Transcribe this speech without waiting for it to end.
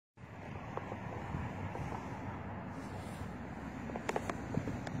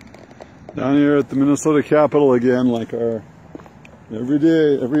Down here at the Minnesota Capitol again, like our every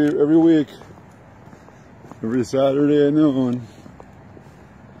day, every week, every Saturday at noon.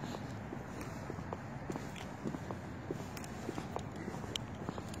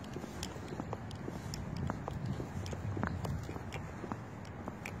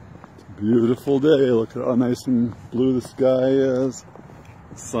 Beautiful day. Look at how nice and blue the sky is.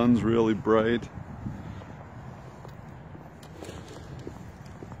 The sun's really bright.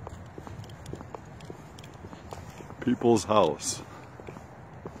 People's house.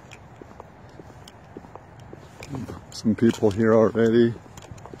 Some people here already.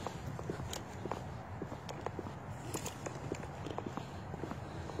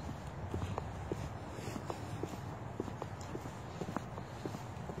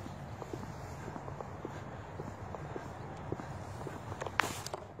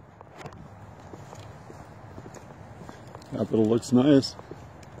 Capitol looks nice.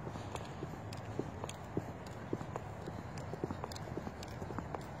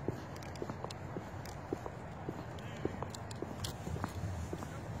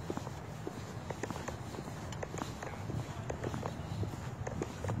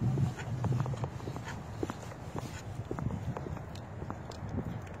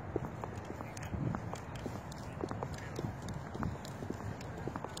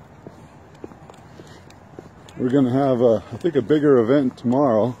 We're going to have, I think, a bigger event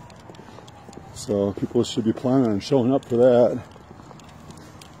tomorrow, so people should be planning on showing up for that.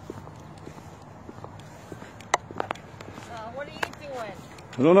 What are you doing?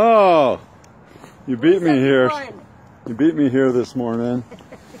 I don't know. You beat me here. You beat me here this morning.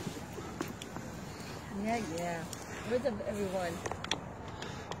 Yeah. Where's everyone?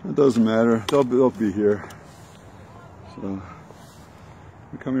 It doesn't matter. They'll be here. So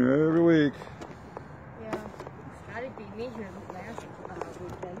we come here every week. Beat me here last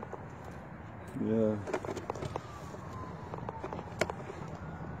weekend. Yeah.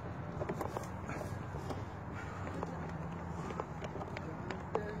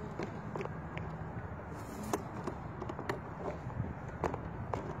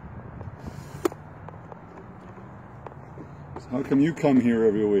 So how come you come here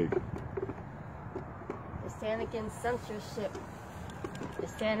every week? To stand against censorship. To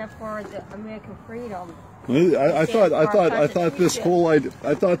stand up for the American freedom. I thought this whole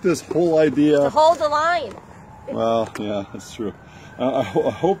idea. To hold the line. Well, yeah, that's true. I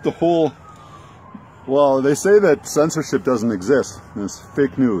hope the whole. Well, they say that censorship doesn't exist. It's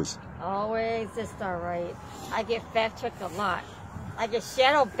fake news. Oh, it exists, all right. I get fact-checked a lot. I get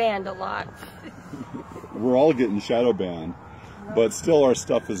shadow banned a lot. We're all getting shadow banned, but still our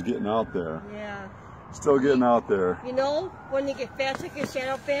stuff is getting out there. Yeah. Still getting out there. You know, when you get fact-checked and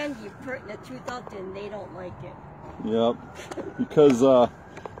shadow banned, you're putting the truth out there and they don't like it. Yep. Because the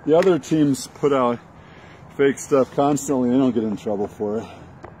other teams put out fake stuff constantly. They don't get in trouble for it.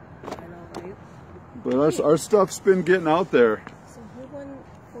 I know, right? But our stuff's been getting out there. So who won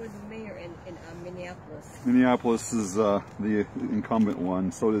for the mayor in Minneapolis? Minneapolis is the incumbent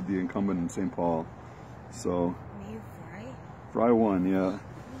one. So did the incumbent in St. Paul. So. Mayor Frey? Frey won, yeah.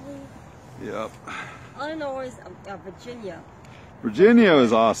 Really? Yep. All I know is Virginia. Virginia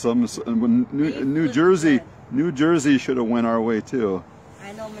is awesome. New Jersey should have went our way too.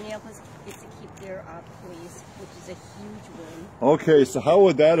 I know Minneapolis gets to keep their police, which is a huge win. Okay, so how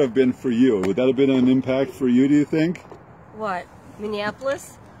would that have been for you? Would that have been an impact for you, do you think? What?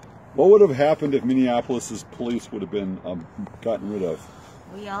 Minneapolis? What would have happened if Minneapolis's police would have been gotten rid of?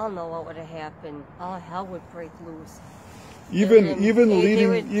 We all know what would have happened. All hell would break loose. Even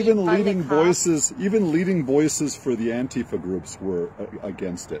leading voices for the Antifa groups were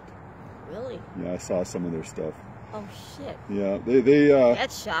against it. Really? Yeah, I saw some of their stuff. Oh shit. Yeah,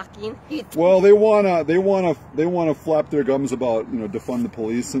 that's shocking. Well, they wanna flap their gums about, you know, defund the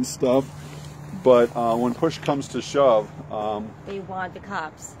police and stuff, but when push comes to shove, they want the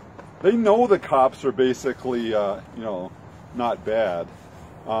cops. They know the cops are basically you know, not bad.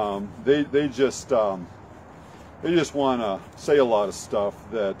 They just want to say a lot of stuff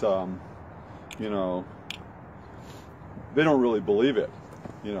that, you know, they don't really believe it,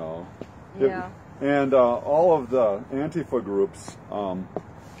 you know. Yeah. And all of the Antifa groups,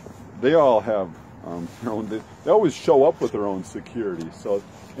 they all have their own, they always show up with their own security. So,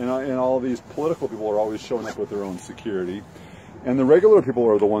 and all of these political people are always showing up with their own security. And the regular people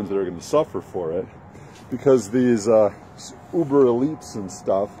are the ones that are going to suffer for it, because these uber elites and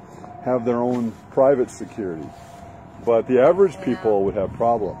stuff have their own private security. But the average people would have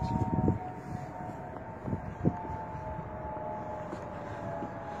problems.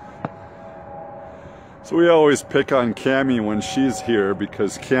 So we always pick on Cammie when she's here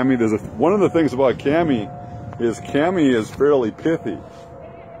because Cammie, one of the things about Cammie is fairly pithy.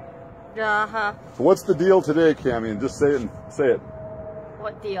 Uh-huh. So what's the deal today, Cammie? And just say it.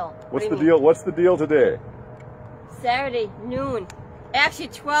 What deal? What's the deal? What's the deal today? Saturday, noon. Actually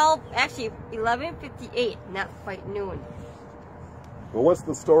 11:58, not quite noon. Well, what's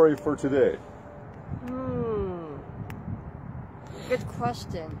the story for today? Good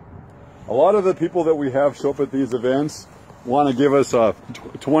question. A lot of the people that we have show up at these events want to give us a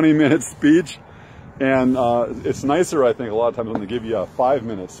 20-minute speech, and it's nicer, I think, a lot of times when they give you a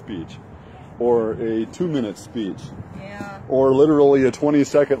 5-minute speech or a 2-minute speech. Yeah. Or literally a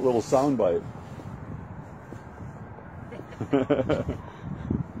 20-second little soundbite.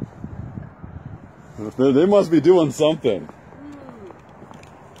 They must be doing something.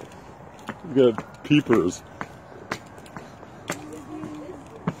 We got peepers.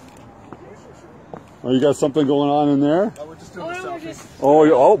 Oh, you got something going on in there? Oh, we're just doing a selfie.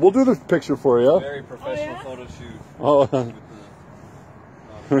 Oh, we'll do the picture for you. Very professional photo shoot. Oh,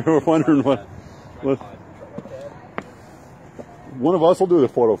 we were wondering what. One of us will do the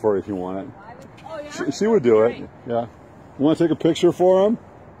photo for you if you want it. Oh, yeah? She would do it. Yeah. You want to take a picture for him?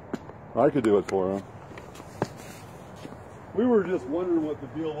 I could do it for him. We were just wondering what the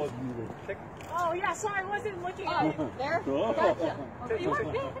deal was when you were picking. Oh yeah, sorry, I wasn't looking at it. There? Oh. Gotcha. You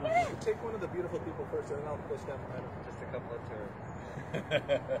want to Take one of the beautiful people first, and then I'll push down behind him for just a couple of turns.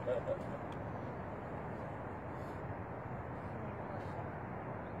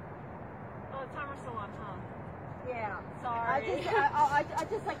 Oh, timer's still on, huh? Yeah. Sorry. I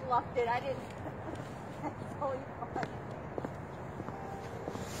just like left it. I didn't. That's totally fine.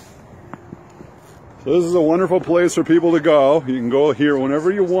 So this is a wonderful place for people to go. You can go here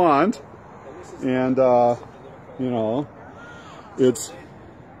whenever you want, and you know, it's. So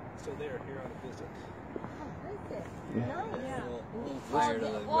they're here on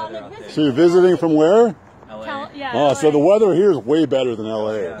a visit. So you're visiting from where? LA. Yeah. Oh, so the weather here is way better than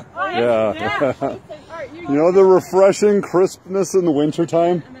LA. Yeah. Yeah. All right, You know the refreshing crispness in the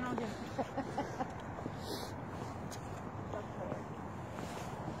wintertime? And then I'll get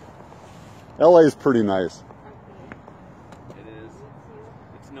LA is pretty nice. It is.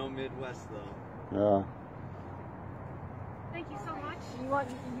 It's no Midwest though. Yeah. Thank you so much. You want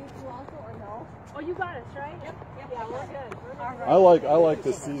you two also or no? Oh, you got us, right? Yep. Yeah, we're good. All right. I like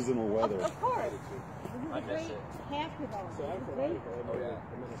the seasonal weather. Of course. I miss it. Happy about it. This is great. Oh yeah.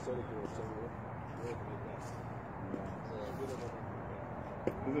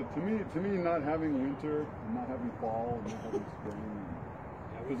 To me, not having winter, not having fall, and not having spring.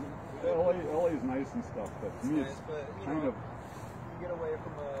 LA is nice and stuff, but to me, Nice, it's but you kind know, of. you get away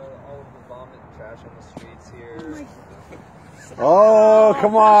from all of the vomit and trash on the streets here. Oh,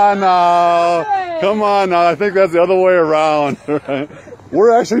 come on now. Come on now. I think that's the other way around.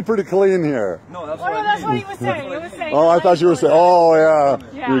 We're actually pretty clean here. No, that's Oh, what no, I that's mean. what he was saying. He was saying. Oh, I thought you were saying, oh, yeah.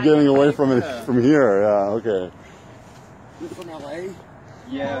 Yeah. You're getting away from it from here. Yeah, okay. You're from LA?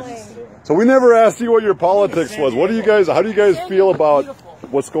 Yes. So we never asked you what your politics was. How do you guys feel about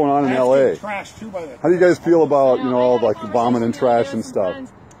what's going on in LA? Trash too, by the How do you guys feel about, you know, all like the bombing and trash and stuff?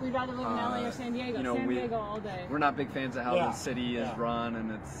 We'd rather live in LA or San Diego. You know, San Diego all day. we're not big fans of how Yeah. the city is run,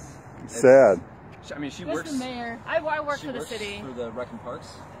 and it's Sad. I mean, she Just works. the mayor. I work She for the works city. for the Rec and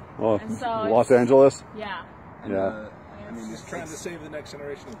Parks. Oh, And so Los it's- Angeles? Yeah. And, Yeah. I mean, Just trying to save the next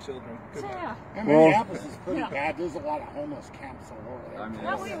generation of children. Good luck. Yeah. And Well- Minneapolis is pretty bad. There's a lot of homeless camps all over there. I mean,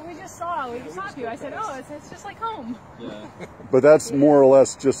 Well, we just saw you. I said, oh, it's just like home. yeah. But that's more or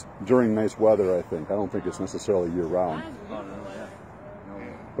less just during nice weather, I think. I don't think it's necessarily year round. Oh, no, yeah.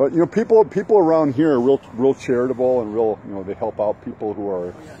 But you know, people around here are real charitable and real, you know, they help out people who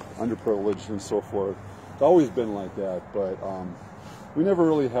are underprivileged and so forth. It's always been like that, but we never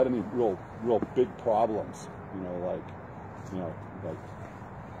really had any real big problems. You know, like Well,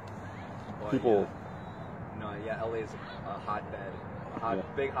 people. Yeah. No, yeah, LA is a hotbed,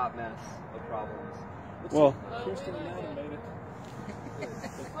 big hot mess of problems. Well, Kirsten and Adam made it.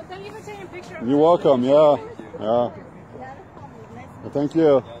 Well, thank you for taking a picture of you're us. welcome. Yeah, yeah. Well, thank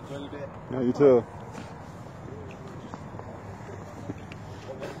you. Yeah, enjoy your day. Yeah, you too.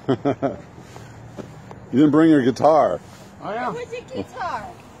 You didn't bring your guitar. Oh, yeah. Where's your guitar?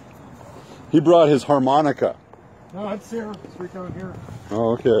 He brought his harmonica. No, it's here. It's right down here.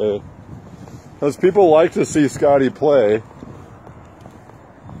 Oh, okay. Because people like to see Scotty play.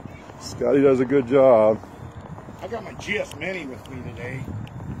 Scotty does a good job. I got my GS Mini with me today.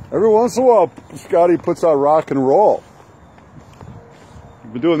 Every once in a while, Scotty puts out rock and roll.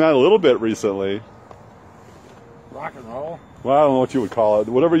 You've been doing that a little bit recently. Rock and roll. Well, I don't know what you would call it.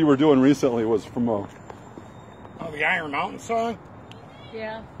 Whatever you were doing recently was from a Oh, the Iron Mountain song?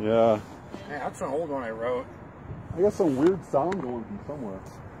 Yeah. Yeah. Yeah, that's an old one I wrote. I got some weird sound going from somewhere.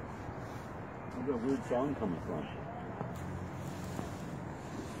 Where's that weird sound coming from?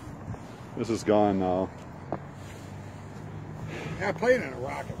 This is gone now. Yeah, I played in a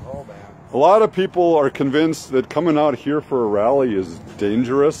rock and roll band. A lot of people are convinced that coming out here for a rally is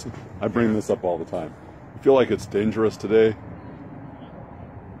dangerous. I bring this up all the time. I feel like it's dangerous today.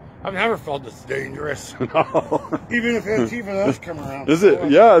 I've never felt this dangerous. No. Even if Antifa does come around. Is it?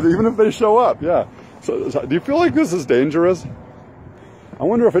 Yeah, even if they show up, yeah. So do you feel like this is dangerous? I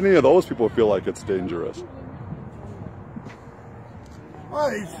wonder if any of those people feel like it's dangerous. Well,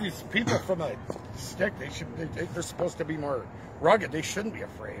 these people from the stick, they're supposed to be more rugged. They shouldn't be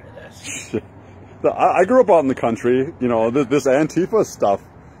afraid of this. I grew up out in the country, you know, this Antifa stuff.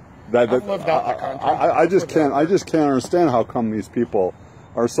 I've lived out in the country. I just can't understand how come these people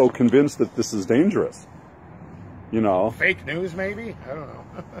are so convinced that this is dangerous. You know. Fake news, maybe? I don't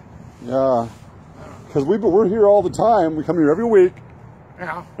know. Yeah. Because we're here all the time. We come here every week.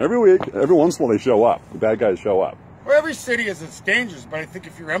 Yeah. Every week. Every once in a while they show up. The bad guys show up. Well, every city has its dangers, but I think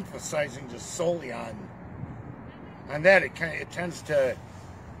if you're emphasizing just solely on that, it tends to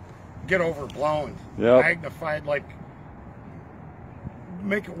get overblown, magnified, like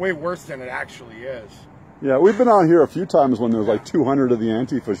make it way worse than it actually is. Yeah, we've been out here a few times when there's like 200 of the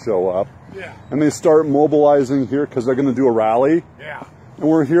Antifa show up. Yeah. And they start mobilizing here because they're going to do a rally. Yeah. And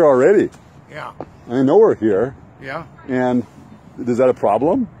we're here already. Yeah. And they know we're here. Yeah. And is that a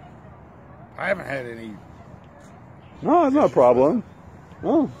problem? I haven't had any. No, it's not a problem.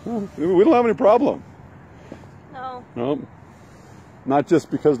 No, we don't have any problem. No. No. Not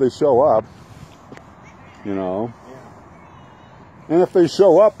just because they show up, you know. Yeah. And if they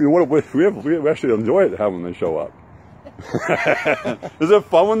show up, you know, we actually enjoy it having them show up. Is it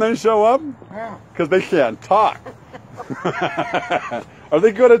fun when they show up? Yeah. Because they can't talk. Are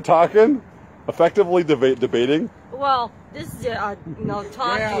they good at talking? Effectively debating? Well, this is talking. Yeah.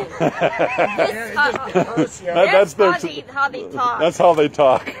 That's how they talk. That's how they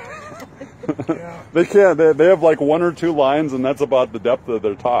talk. Yeah. They can't. They have like 1 or 2 lines, and that's about the depth of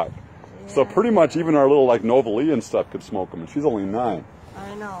their talk. Yeah. So pretty much even our little like Novalee and stuff could smoke them, and she's only 9.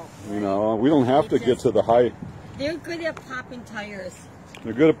 I know. You know, we don't have to get to the high. They're good at popping tires.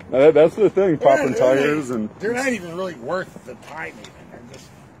 They're good at, that's the thing, popping tires, and they're not even really worth the time. Even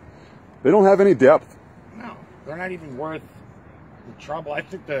they don't have any depth. No, they're not even worth the trouble. I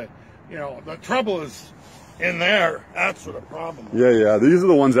think the trouble is in there. That's where the problem is. Yeah. These are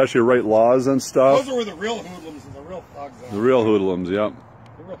the ones that actually write laws and stuff. Those are where the real hoodlums and the real thugs are. The real hoodlums, yep.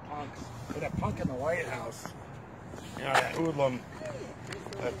 The real punks. That punk in the White House. You know, that hoodlum,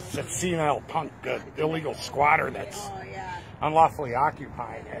 that senile punk, illegal squatter that's unlawfully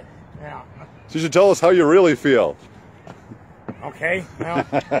occupying it. Yeah. So you should tell us how you really feel. Okay. Well,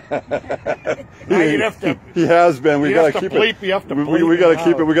 now you'd have to. He has been. We gotta keep bleep, it. You have to bleep we gotta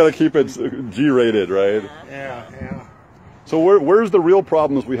keep it. We gotta keep it G-rated, right? Yeah. So where's the real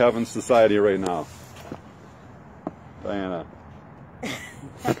problems we have in society right now, Diana?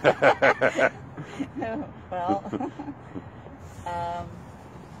 Well,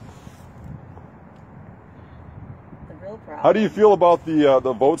 the real problem. How do you feel about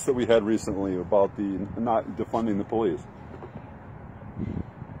the votes that we had recently about the not defunding the police?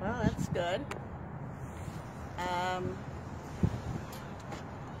 Well, that's good. I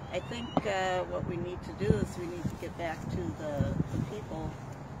think what we need to do is we need to get back to the people,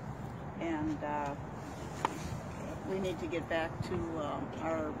 and we need to get back to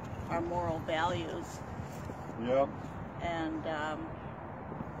our moral values. Yep. And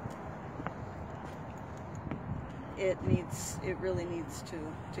it really needs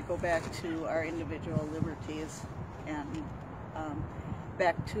to go back to our individual liberties and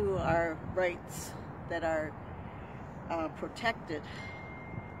back to our rights that are protected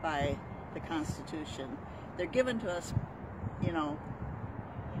by the Constitution. They're given to us, you know,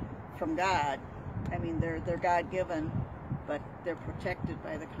 from God. I mean, they're God-given, but they're protected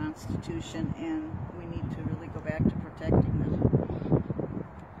by the Constitution, and we need to really go back to protecting them.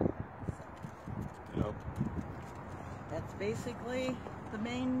 Yep. That's basically the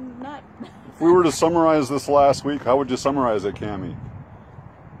main nut. If we were to summarize this last week, how would you summarize it, Cammie?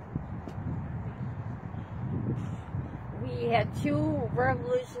 We had 2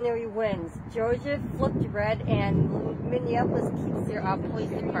 revolutionary wins. Georgia flipped red, and Minneapolis keeps their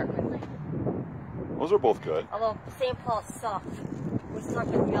police department. Those are both good. Although St. Paul sucked. We're stuck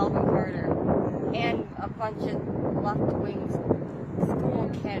with Melvin Carter and a bunch of left-wing school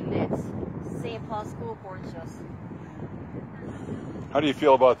candidates. St. Paul School Board just. How do you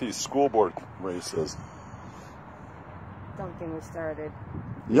feel about these school board races? getting started.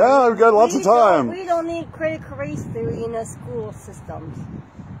 Yeah, we've got lots of time. We don't need critical race theory in the school systems.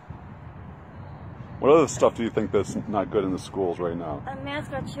 What other stuff do you think that's not good in the schools right now?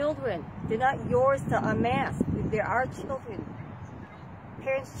 Unmask our children. They're not yours to unmask. They're our children.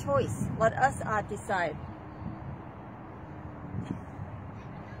 Parents' choice. Let us decide.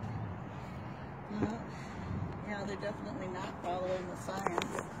 Yeah, they're definitely not following the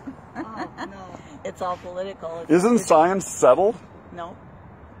science. Oh, no. It's all political. Isn't science settled? No.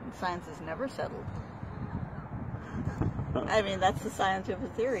 Science is never settled. I mean, that's the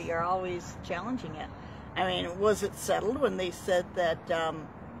scientific theory. You're always challenging it. I mean, was it settled when they said that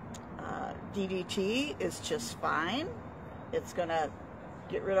DDT is just fine? It's going to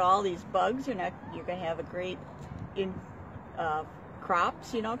get rid of all these bugs. You're going to have a great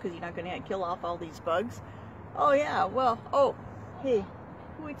crops, you know, because you're not going to kill off all these bugs. Oh yeah. Well, oh, hey,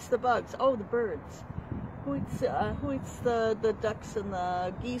 who eats the bugs? Oh, the birds. Who eats the ducks and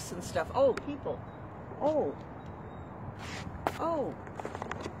the geese and stuff? Oh, people. Oh.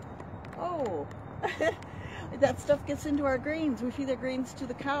 That stuff gets into our grains. We feed the grains to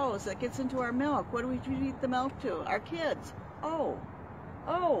the cows. That gets into our milk. What do we feed the milk to? Our kids. Oh,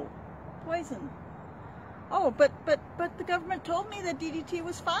 poison. Oh, but the government told me that DDT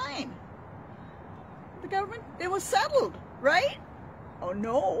was fine. The government, it was settled, right? Oh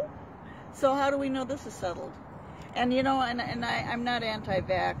no. So how do we know this is settled? And you know, and I'm not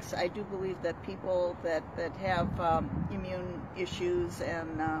anti-vax. I do believe that people that have immune issues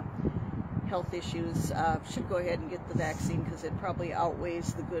and health issues should go ahead and get the vaccine, because it probably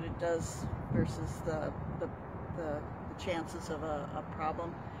outweighs the good it does versus the chances of a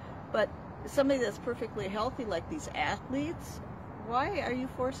problem. But somebody that's perfectly healthy, like these athletes, why are you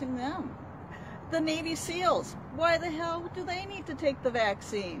forcing them? The Navy SEALs, why the hell do they need to take the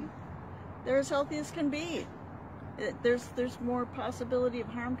vaccine? They're as healthy as can be. There's more possibility of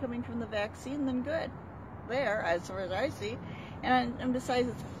harm coming from the vaccine than good there, as far as I see. And besides,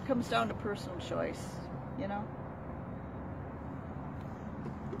 it comes down to personal choice, you know.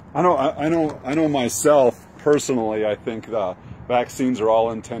 I know myself personally. I think the vaccines are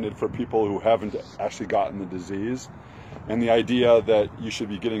all intended for people who haven't actually gotten the disease, and the idea that you should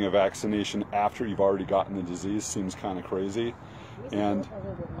be getting a vaccination after you've already gotten the disease seems kind of crazy. And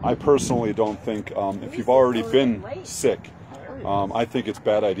I personally don't think if you've already been sick, I think it's a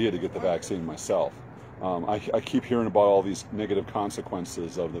bad idea to get the vaccine myself. I keep hearing about all these negative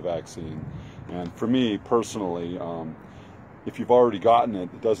consequences of the vaccine, and for me personally, if you've already gotten it,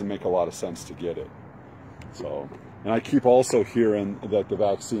 it doesn't make a lot of sense to get it. So, and I keep also hearing that the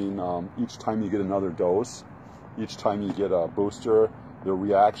vaccine, each time you get another dose, each time you get a booster, the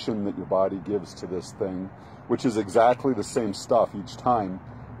reaction that your body gives to this thing, which is exactly the same stuff each time,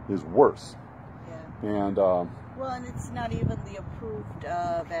 is worse. Yeah. And well, and it's not even the approved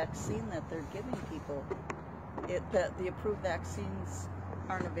vaccine that they're giving people. The approved vaccines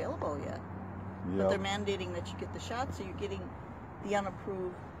aren't available yet. yeah. But they're mandating that you get the shot, so you're getting the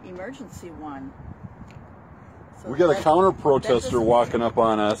unapproved emergency one. So We got a counter protester walking up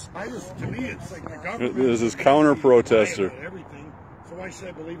on us. To me, it's like the government. This is counter protester. Everything. So why should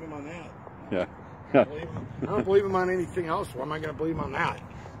I believe him on that? Yeah. I don't believe him on anything else. Why am I going to believe him on that?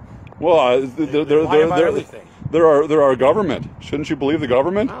 Well, everything. they're our government. Shouldn't you believe the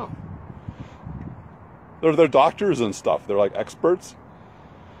government? No. They're doctors and stuff. They're like experts.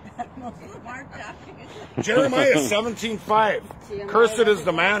 Jeremiah 17:5. Cursed is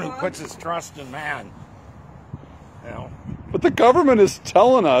the man who puts his trust in man. You know. But the government is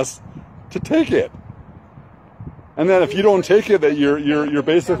telling us to take it, and then if you don't take it, that you're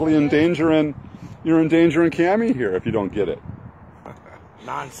basically endangering Cammie here if you don't get it.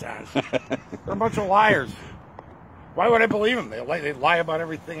 Nonsense. They're a bunch of liars. Why would I believe them? They lie about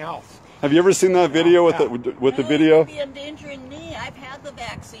everything else. Have you ever seen that video with the video? He's endangering me. I've had the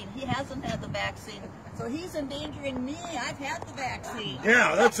vaccine. He hasn't had the vaccine, so he's endangering me. I've had the vaccine.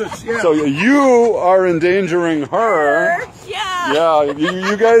 Yeah, that's it. Yeah. So you are endangering her. Yeah. Yeah.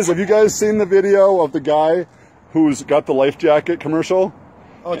 You guys, have you guys seen the video of the guy who's got the life jacket commercial?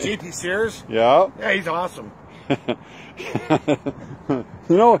 Oh, J.P. Sears? Yeah. Yeah, he's awesome.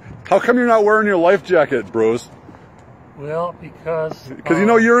 You know, how come you're not wearing your life jacket, Bruce? Well, because you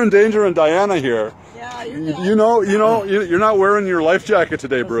know you're endangering Diana here. Yeah, You know, you're not wearing your life jacket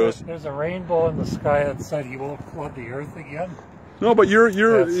today, Bruce. There's a rainbow in the sky that said he won't flood the earth again. No, but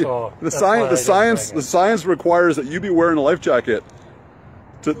the science requires that you be wearing a life jacket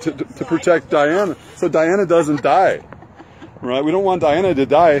to protect Diana, so Diana doesn't die. Right? We don't want Diana to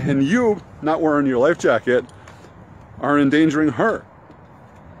die, and you not wearing your life jacket are endangering her.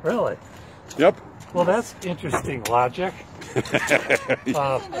 Really? Yep. Well, that's interesting logic.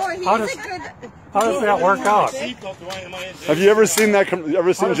 Oh, How does that work out? Have you ever seen that? Ever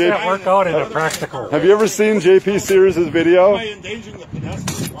How seen does that JP? work out in a practical way? Have you ever seen JP Sears' video?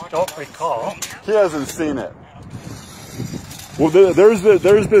 Don't recall. He hasn't seen it. Well, there's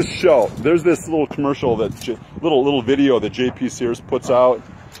this show. There's this little commercial that little video that JP Sears puts out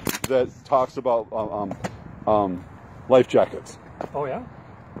that talks about life jackets. Oh yeah.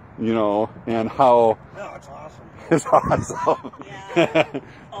 You know, and how No, it's awesome. it's awesome. Yeah.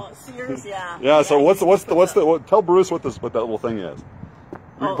 Oh, Sears, yeah. Yeah. So tell Bruce what that little thing is.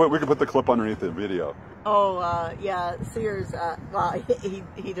 We can put the clip underneath the video. Oh, yeah, Sears, well,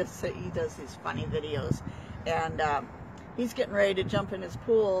 he does these funny videos, and he's getting ready to jump in his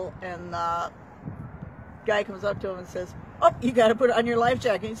pool, and the guy comes up to him and says, "Oh, you got to put on your life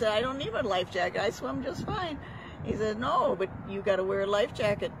jacket." He said, "I don't need a life jacket, I swim just fine." He said, "No, but you got to wear a life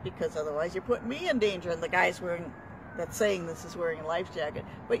jacket because otherwise you're putting me in danger." And the guy's that's saying this is wearing a life jacket.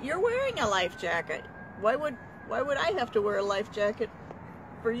 "But you're wearing a life jacket. Why would I have to wear a life jacket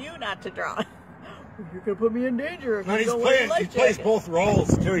for you not to drown?" "You're gonna put me in danger if No, you don't wear a life he plays jacket." both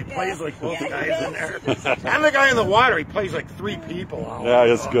roles too. He plays like both guys in there. And the guy in the water, he plays like 3 people. Yeah,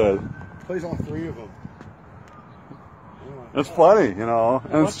 it's good. Plays all 3 of them. It's funny, you know,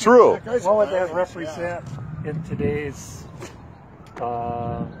 and it's true. What would that represent in today's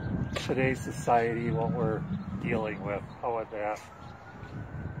society? What we're dealing with? How would that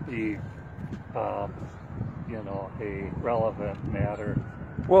be, a relevant matter?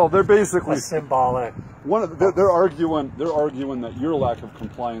 Well, they're basically symbolic. They're arguing that your lack of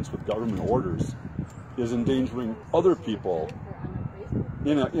compliance with government orders is endangering other people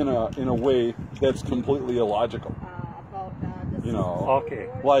in a way that's completely illogical. You know, okay,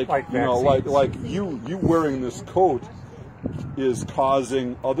 like you wearing this coat is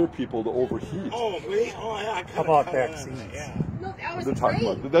causing other people to overheat. Oh, me? Oh, yeah. How about vaccines? Yeah. They're talking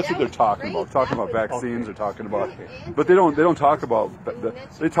about that's what they're talking about. Talking about vaccines, they're talking about, but they don't talk about.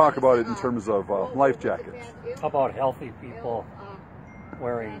 They talk about it in terms of life jackets. How about healthy people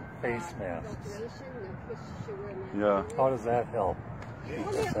wearing face masks? Yeah. How does that help?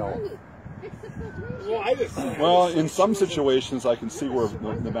 Well, in some situations, I can see where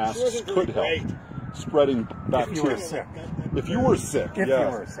the masks could help spreading bacteria. If you were sick,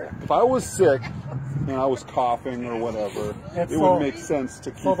 yes. If I was sick and I was coughing or whatever, it would make sense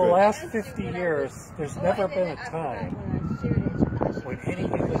to keep it. For the last 50 years, there's never been a time when any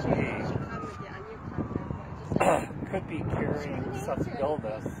human being could be carrying some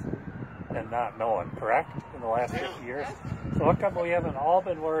illness and not know it, correct? In the last 50 years? So how come we haven't all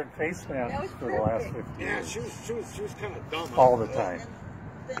been wearing face masks for the last 50 years? Yeah, she was kind of dumb. All the time.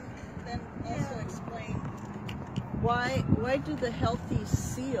 Then also explain why do the healthy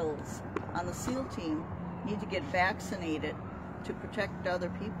SEALs on the SEAL team need to get vaccinated to protect other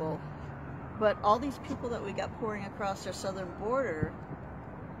people, but all these people that we got pouring across our southern border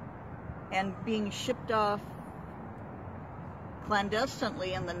and being shipped off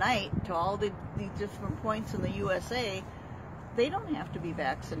clandestinely in the night to all the different points in the USA, they don't have to be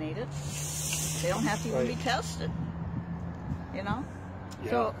vaccinated. They don't have to even be tested. You know? Yeah.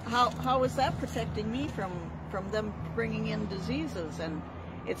 So how is that protecting me from them bringing in diseases? And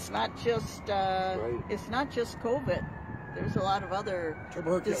it's not just it's not just COVID. There's a lot of other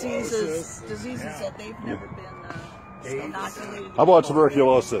diseases that they've never been inoculated. How about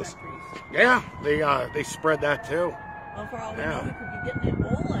tuberculosis? Yeah, they spread that too. Well, for all we know, we could be getting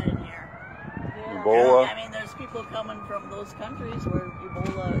Ebola in here. Ebola? I mean, there's people coming from those countries where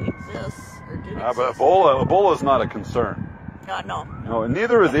Ebola exists or did exist. But Ebola is not a concern. No. No, and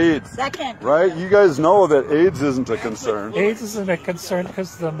neither is AIDS. That can't be. Right? You guys know that AIDS isn't a concern. AIDS isn't a concern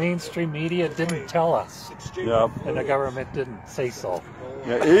because the mainstream media didn't tell us. Yeah. And the government didn't say so.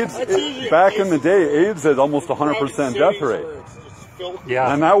 Yeah, AIDS, back in the day, AIDS had almost 100% death rate.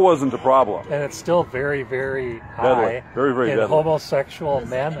 Yeah. And that wasn't a problem. And it's still very, very high. Deadly. Very, very in deadly. homosexual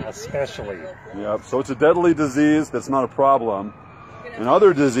men especially. Yep. So it's a deadly disease that's not a problem. And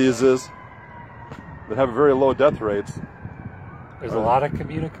other diseases that have very low death rates. There's a lot of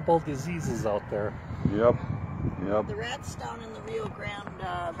communicable diseases out there. Yep. The rats down in the Rio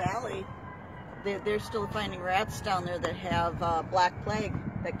Grande Valley, they're still finding rats down there that have black plague,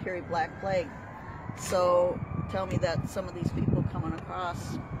 that carry black plague. So tell me that some of these people coming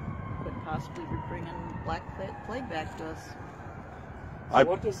across could possibly be bringing black plague back to us. So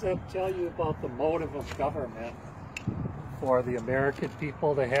what does that tell you about the motive of government for the American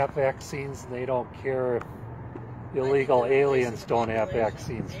people to have vaccines and they don't care if illegal aliens don't have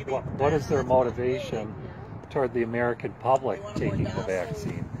vaccines? What is their motivation toward the American public taking the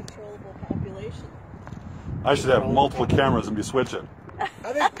vaccine? Controllable population. I should have multiple cameras and be switching.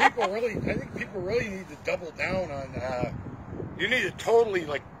 I think people really need to double down on. You need to totally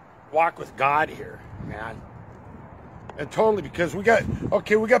like walk with God here, man, and totally because we got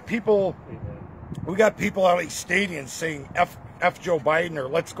people out at stadiums saying F Joe Biden or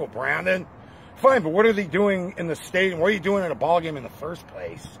let's go Brandon. Fine, but what are they doing in the stadium? What are you doing in a ball game in the first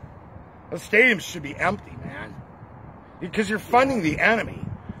place? The stadiums should be empty, man, because you're funding the enemy.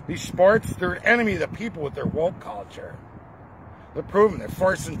 These sports, they're an enemy of the people with their woke culture. They're proving they're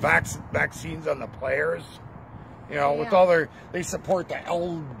forcing vaccines on the players. You know, with all they support the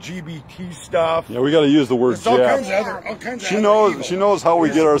LGBT stuff. Yeah, we got to use the word jab. She knows how we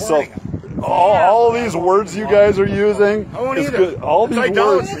get ourselves. All these words you guys are using. I won't either. All these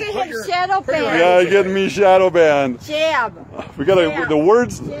words. You're getting shadow banned. Yeah, you're getting me shadow banned. Jab. We got the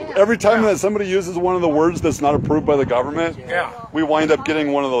words. Every time that somebody uses one of the words that's not approved by the government, we wind up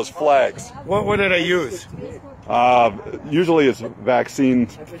getting one of those flags. What did I use? Usually it's vaccine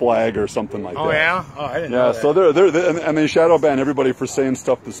flag or something like that. Oh yeah? Oh, I didn't know that. So they shadow ban everybody for saying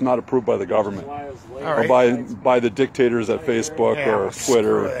stuff that's not approved by the government. Or by the dictators at Facebook or Twitter.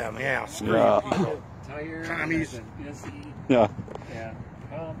 Screw them. Yeah, screw you people. Commies. And busy. Yeah. And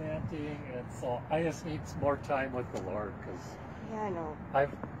commenting, and so I just need some more time with the Lord because I know.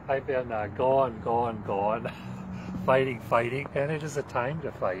 I've been going, fighting, and it is a time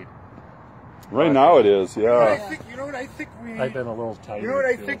to fight. Right now it is, yeah. I've been a little tired. You know what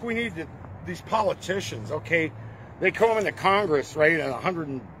I think we need? These politicians, okay? They come into Congress, right, at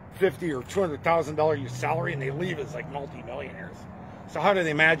 $150,000 or $200,000 salary, and they leave as like multimillionaires. So how do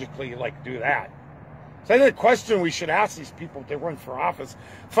they magically like do that? So I think the question we should ask these people if they run for office,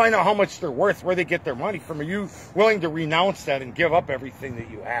 find out how much they're worth, where they get their money from. Are you willing to renounce that and give up everything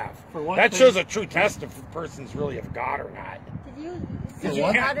that you have? That shows a true test if a person's really of God or not. Did you see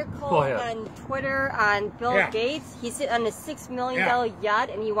an article on Twitter on Bill Gates? He's sitting on a $6 million yacht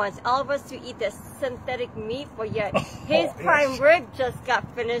and he wants all of us to eat this synthetic meat, but yet his prime rib just got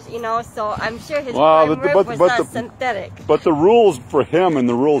finished, you know, so I'm sure his prime rib was not synthetic. But the rules for him and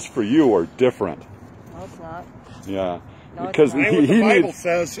the rules for you are different. No, it's not. Yeah. No, because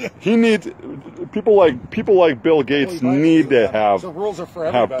he needs people like Bill Gates need to have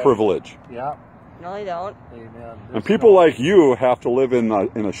privilege. Yeah. No, they don't. Amen. And people like you have to live in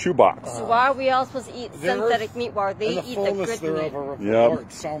a shoebox. So why are we all supposed to eat synthetic meat while they eat the good meat?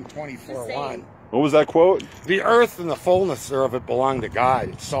 Yep. Psalm 24:1. What was that quote? The earth and the fullness thereof it belong to God.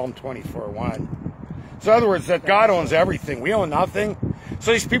 It's Psalm 24:1. So in other words, that God owns everything. We own nothing.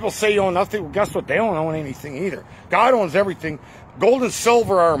 So these people say you own nothing. Well, guess what? They don't own anything either. God owns everything. Gold and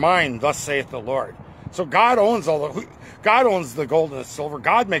silver are mine, thus saith the Lord. So God owns God owns the gold and the silver.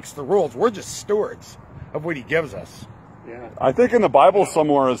 God makes the rules. We're just stewards of what he gives us. Yeah. I think in the Bible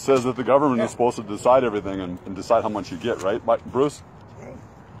somewhere it says that the government is supposed to decide everything and decide how much you get, right, Bruce?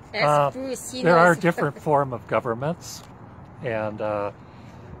 There are different forms of governments, and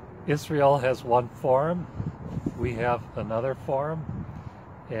Israel has one form. We have another form,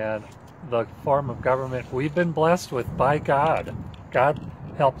 and the form of government we've been blessed with by God. God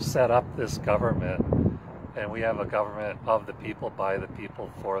helped set up this government. And we have a government of the people, by the people,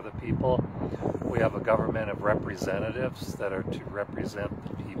 for the people. We have a government of representatives that are to represent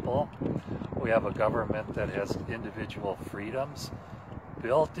the people. We have a government that has individual freedoms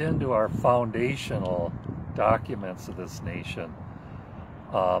built into our foundational documents of this nation.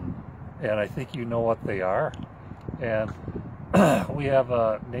 And I think you know what they are. And we have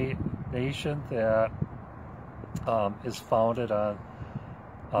a nation that is founded on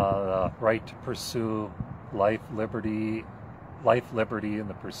the right to pursue life, liberty, and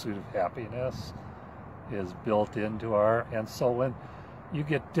the pursuit of happiness is built into our. And so when you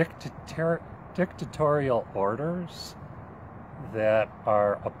get dictatorial orders that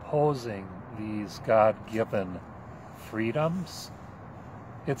are opposing these God-given freedoms,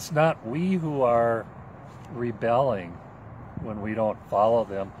 it's not we who are rebelling when we don't follow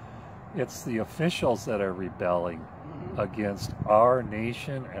them. It's the officials that are rebelling against our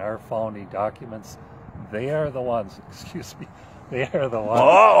nation and our founding documents. They are the ones, they are the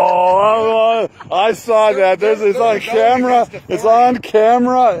ones. I saw that. It's on camera. It's on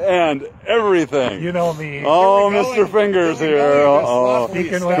camera and everything. You know me. Oh, Mr. Fingers here.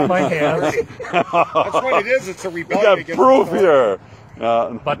 Speaking with my hands. That's what it is. It's a rebellion. We got proof here.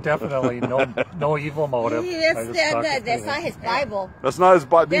 But definitely no evil motive. That's not his Bible. That's not his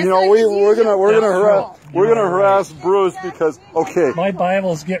Bible. You know, we're gonna harass Bruce because my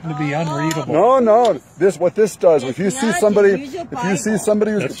Bible's getting to be unreadable. No. What this does, if you see somebody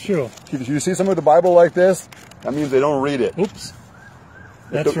That's true. If you see somebody with a Bible like this, that means they don't read it. Oops.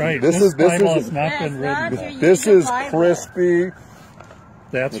 That's right. This is Bible has not been written. This is crispy.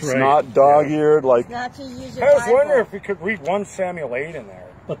 That's it's right. not dog-eared like. Not to use I was wondering if we could read 1 Samuel 8 in there.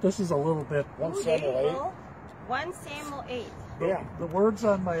 But this is a little bit. 1 Samuel 1 Samuel 8. Yeah. The words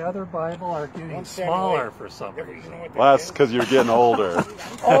on my other Bible are getting smaller for some reason. Well, that's because you're getting older. Is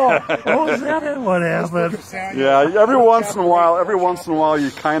that what happened? Yeah, every once in a while, you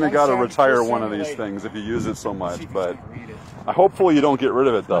kind of got to retire one of these things if you use it so much. But hopefully you don't get rid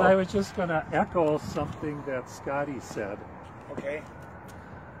of it, though. But I was just going to echo something that Scotty said. Okay.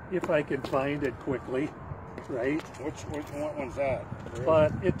 If I can find it quickly, right? What one's that?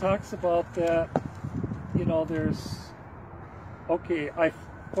 But it talks about that, you know, there's... Okay, I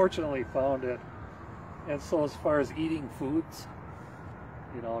fortunately found it. And so as far as eating foods,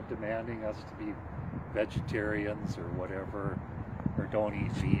 you know, demanding us to be vegetarians or whatever, or don't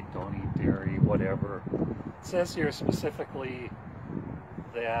eat meat, don't eat dairy, whatever. It says here specifically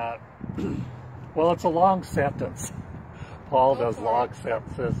that, well, it's a long sentence. Paul does long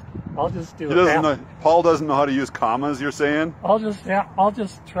sentences. I'll just do Paul doesn't know how to use commas, you're saying? I'll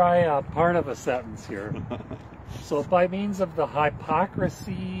just try a part of a sentence here. So by means of the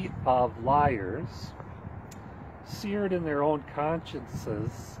hypocrisy of liars, seared in their own conscience,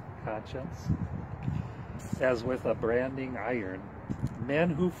 as with a branding iron, men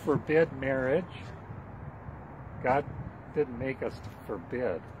who forbid marriage. God didn't make us to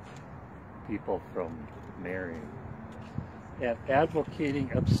forbid people from marrying. And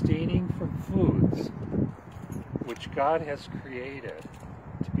advocating abstaining from foods which God has created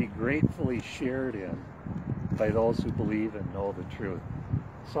to be gratefully shared in by those who believe and know the truth.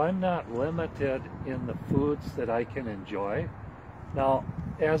 So I'm not limited in the foods that I can enjoy. Now,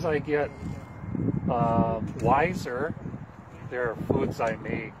 as I get wiser, there are foods I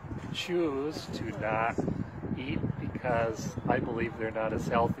may choose to not eat because I believe they're not as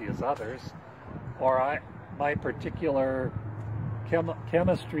healthy as others, or my particular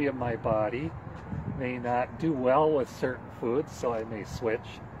chemistry of my body may not do well with certain foods, so I may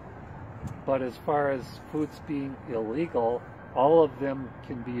switch. But as far as foods being illegal, all of them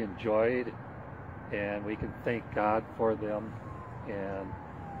can be enjoyed, and we can thank God for them, and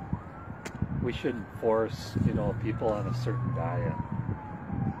we shouldn't force, you know, people on a certain diet.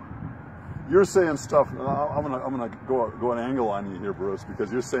 You're saying stuff. I'm gonna go an angle on you here, Bruce,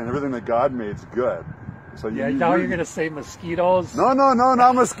 because you're saying everything that God made's good. So now you're gonna say mosquitoes? No,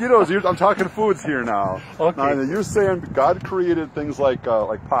 not mosquitoes. I'm talking foods here now. Okay. Now, you're saying God created things like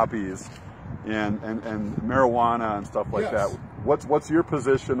poppies and marijuana and stuff like that. What's your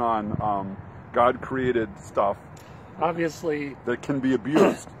position on God created stuff? Obviously, that can be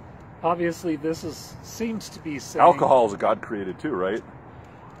abused. Obviously, this seems to be saying alcohol is God created too, right?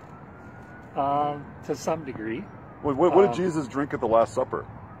 To some degree. What did Jesus drink at the Last Supper?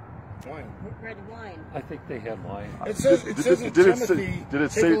 Wine. Red wine. I think they had wine. It says in Timothy,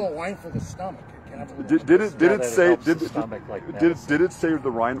 take a little wine for the stomach. Did it say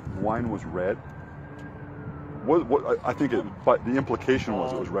the wine was red? What I think but the implication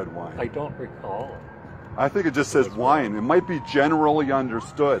was it was red wine. I don't recall. I think it just says wine. It might be generally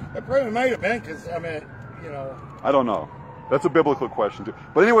understood. It probably might have been because, I mean, you know. I don't know. That's a biblical question too.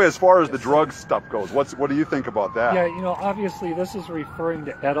 But anyway, as far as the drug stuff goes, what do you think about that? Yeah, you know, obviously this is referring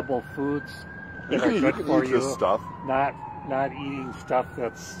to edible foods that you are good for you. This stuff. Not eating stuff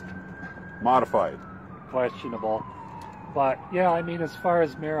that's modified, questionable. But yeah, I mean, as far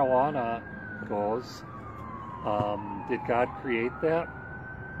as marijuana goes, did God create that?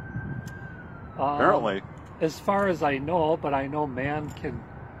 Apparently. As far as I know, but I know man can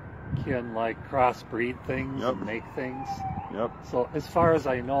like crossbreed things and make things. Yep. So as far as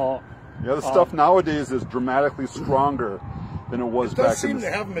I know, yeah, the stuff nowadays is dramatically stronger than it was back in the... It does seem to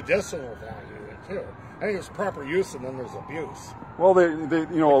have medicinal value too. I think there's proper use and then there's abuse. Well, they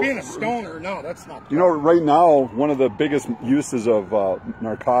you know... Like being a stoner, no, that's not... You know, right now, one of the biggest uses of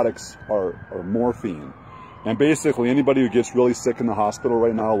narcotics are morphine. And basically, anybody who gets really sick in the hospital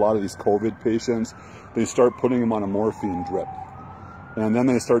right now, a lot of these COVID patients, they start putting them on a morphine drip. And then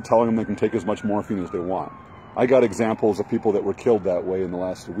they start telling them they can take as much morphine as they want. I got examples of people that were killed that way in the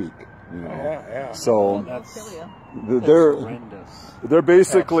last week. You know, yeah. So they're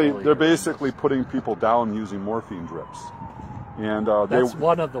basically putting people down using morphine drips, and that's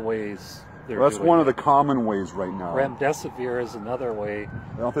one of the ways. That's one of the common ways right now. Remdesivir is another way.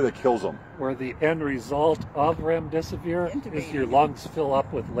 I don't think that kills them. Where the end result of remdesivir is your lungs fill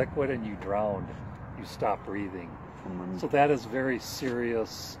up with liquid and you drown. You stop breathing. So that is a very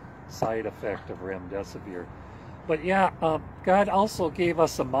serious side effect of remdesivir. But yeah, God also gave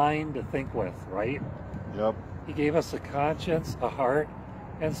us a mind to think with, right? Yep. He gave us a conscience, a heart,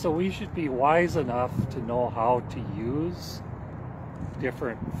 And so we should be wise enough to know how to use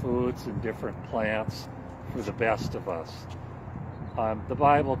different foods and different plants for the best of us. The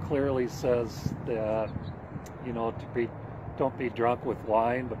Bible clearly says that, you know, don't be drunk with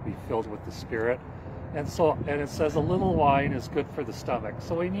wine, but be filled with the Spirit. And it says a little wine is good for the stomach.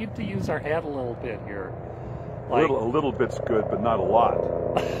 So we need to use our head a little bit here. Like, a little bit's good, but not a lot.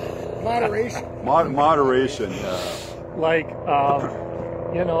 Moderation. Moderation, yeah. Like,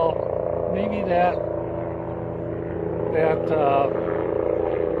 you know, maybe that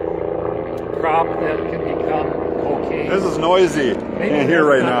crop that can become cocaine. This is noisy. Can't hear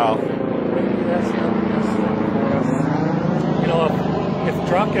right now. Maybe that's not the best thing for us. You know, if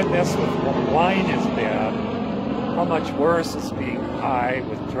drunkenness with wine is bad, how much worse is being high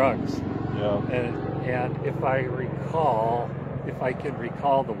with drugs? Yeah. And if I can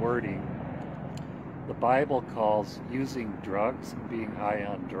recall the wording, the Bible calls using drugs and being high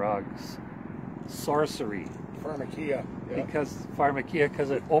on drugs sorcery. Pharmakia. Yeah.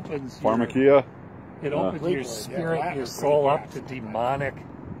 Because it opens Pharmakia? It opens your spirit, your soul up to demonic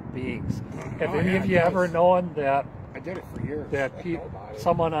beings. Have any of you ever known that I did it for years. That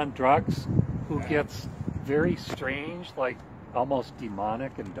someone on drugs who gets very strange, like almost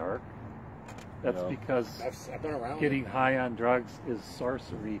demonic and dark? That's because I've been around getting high on drugs is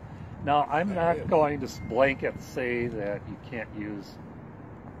sorcery. Now, I'm not going to blanket say that you can't use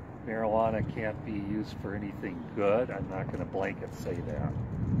marijuana, can't be used for anything good. I'm not going to blanket say that.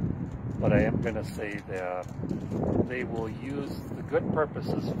 But I am going to say that they will use the good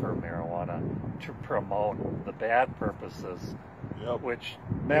purposes for marijuana to promote the bad purposes, which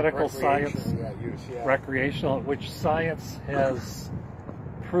medical science, recreational, which science has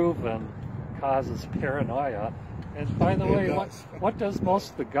proven causes paranoia. And by the way, what does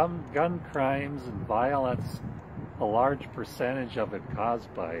most of the gun crimes and violence, a large percentage of it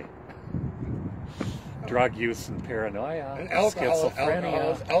caused by? Drug use and paranoia, and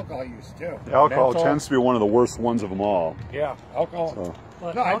schizophrenia. Alcohol use too. Alcohol tends to be one of the worst ones of them all. Yeah, alcohol.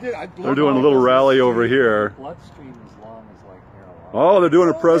 So. No, they're doing a little rally over here. Bloodstream as long as like marijuana. Oh, they're doing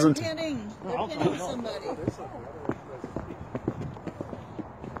a present. They're pinning somebody.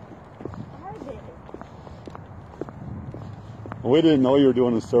 We didn't know you were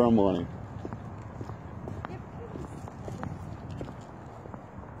doing a ceremony.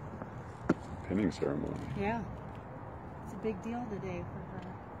 Pinning ceremony. Yeah. It's a big deal today for her.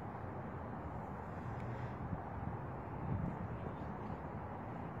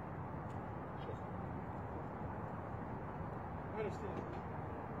 I understand.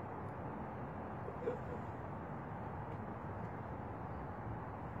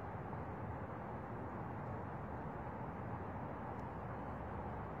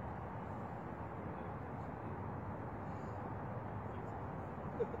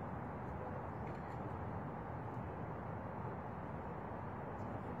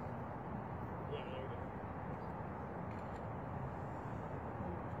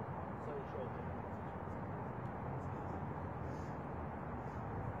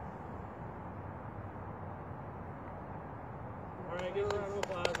 Alright, give a round of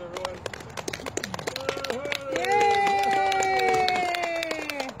applause, everyone. Yay!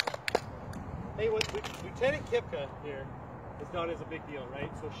 Hey, Lieutenant Kipka here is done as a big deal,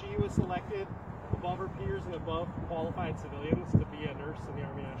 right? So she was selected above her peers and above qualified civilians to be a nurse in the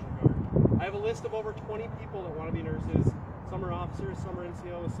Army National Guard. I have a list of over 20 people that want to be nurses. Some are officers, some are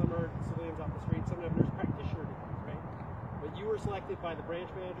NCOs, some are civilians off the street, some have nurse practitioner degrees, right? But you were selected by the branch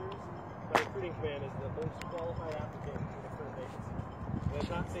managers, by the recruiting command as the most qualified applicant for the current vacancy. And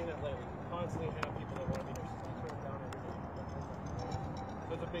I'm not saying that lightly. We constantly have people that want to be nurses. We turn them down every day.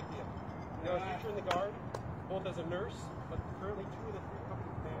 So it's a big deal. You know, a future in the Guard, both as a nurse, but currently 2 of the 3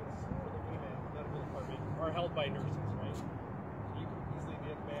 company commands for the Wingman Medical Department are held by nurses, right? So you can easily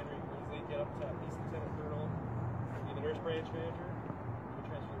be a commander, you can easily get up to at least lieutenant colonel, be the nurse branch manager, you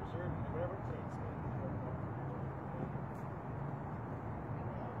can transfer to reserve, do whatever it takes.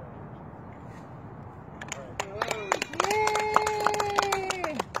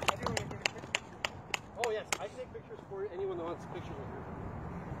 Oh yes, I can take pictures for anyone that wants pictures of you.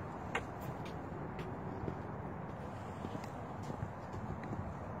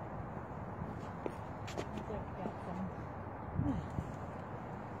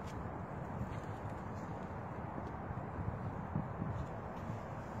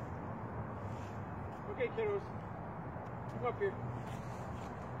 Okay, kiddos, come up here.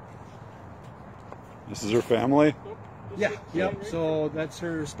 This is her family? Yeah, yep. So that's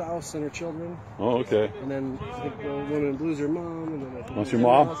her spouse and her children. Oh, okay. And then I think the woman in blue's her mom. And then I think That's your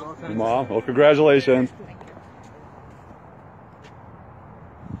mom? Your mom? Well, congratulations.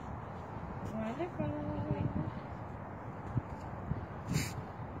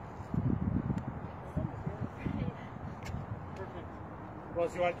 Well,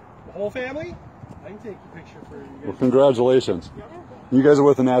 so you want the whole family? I can take the picture for you guys. Well, congratulations. You guys are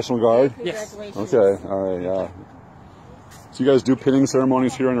with the National Guard? Yes. Okay, all right, yeah. So you guys do pinning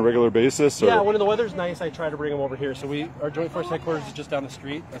ceremonies here on a regular basis? Or? Yeah, when the weather's nice, I try to bring them over here. So our Joint Force headquarters is just down the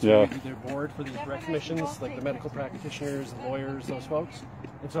street. That's where we do their board for these rec commissions, like the medical practitioners, the lawyers, those folks.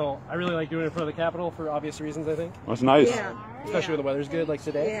 And so I really like doing it in front of the Capitol for obvious reasons, I think. That's nice. Yeah. Especially when the weather's good, like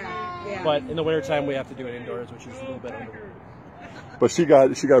today. Yeah. But in the wintertime, we have to do it indoors, which is a little bit under. But she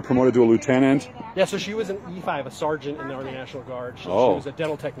got promoted to a lieutenant? Yeah, so she was an E5, a sergeant in the Army National Guard. She was a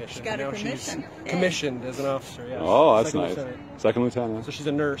dental technician. She got now a commission. She's commissioned as an officer, yeah. Oh, that's Second nice. lieutenant. Second lieutenant. So she's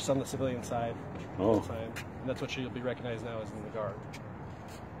a nurse on the civilian side. Oh. And that's what she'll be recognized now as in the Guard.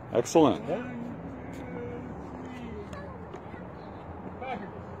 Excellent. Yeah.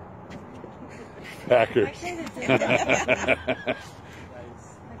 Packers.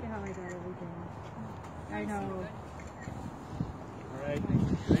 I know.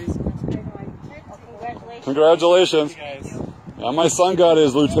 Congratulations. Yeah, my son got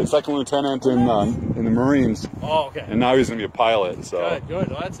his second lieutenant in the Marines. Oh, okay. And now he's going to be a pilot. So. Good.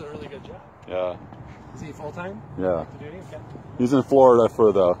 Well, that's a really good job. Yeah. Is he full-time? Yeah. Okay. He's in Florida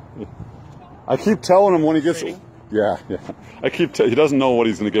for the... I keep telling him when he gets... Yeah. He doesn't know what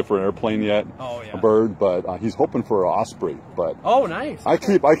he's going to get for an airplane yet. Oh, yeah. A bird, but he's hoping for an Osprey. But oh, nice. I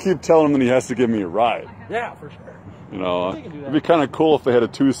keep telling him that he has to give me a ride. Yeah, for sure. You know, it'd be kind of cool if they had a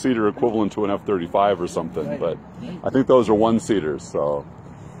two-seater equivalent to an F-35 or something. Right. But I think those are one-seaters, so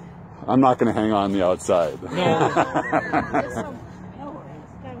I'm not going to hang on the outside.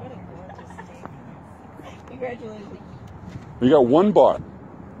 Congratulations. You got one bar.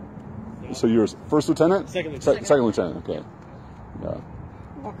 So you're first lieutenant? Second lieutenant. Second lieutenant, okay. Yeah.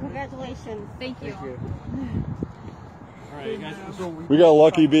 Well, congratulations. Thank you. All right, you guys. So We got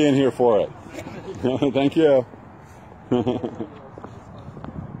lucky being here for it. Thank you.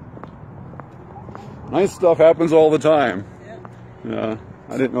 Nice stuff happens all the time. Yeah.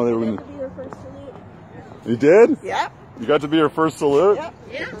 I didn't know they were going to... You did? Yep. You got to be your first salute? Yep.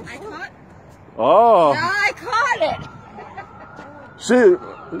 Yeah, I caught. Oh. Yeah, I caught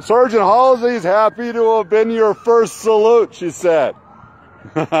it. Sergeant Halsey's happy to have been your first salute, she said.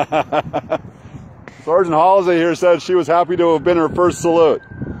 Sergeant Halsey here said she was happy to have been her first salute.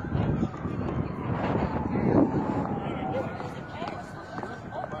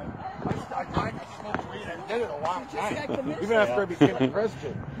 Even after I became a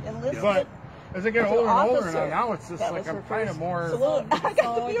president. But as I get older and older now it's just like I'm kind of more.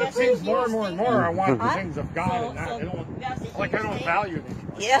 It seems more and more and more I want the things of God and not. I don't value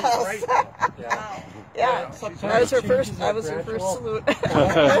them. Yes. Right? Yeah. I was her first salute. You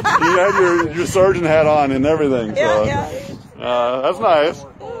had your sergeant hat on and everything. So. That's nice.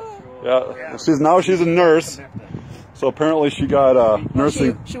 Yeah. She's a nurse. So apparently she got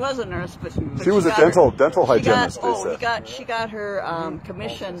nursing. She was a nurse, but she was a dental hygienist. She got her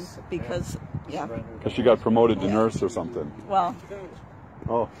commission because because she got promoted to nurse or something. Well.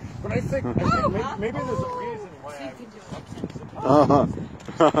 Oh. But I think maybe there's a reason why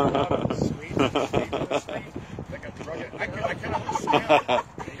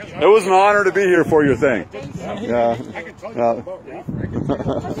It was an honor to be here for your thing. Yeah. I can tell you about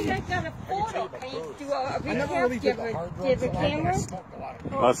You guys got a photo. Can you do a recap? Give a camera?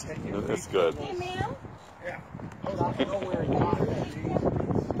 That's good. Hey, ma'am.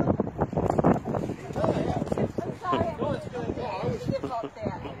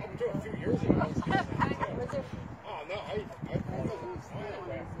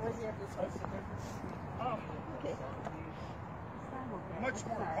 much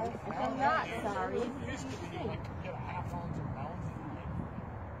more hopeful. I'm not sorry. It used to be like get a half ounce or pounds and like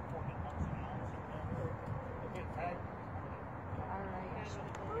 40 bucks an ounce or whatever.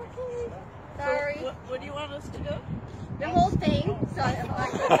 Okay. Sorry. What do you want us to do? The whole thing. So I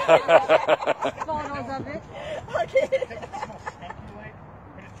photos of it. Okay. It smells funky like,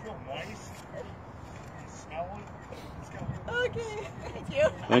 but it's real nice. You smell it. It's got Okay. Thank you.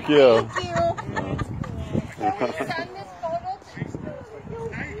 Thank you. Thank you. Can we send this photo to you?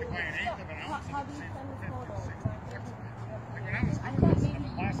 now you can buy an eighth of an ounce. How do you send this photo? Like when I was I thought maybe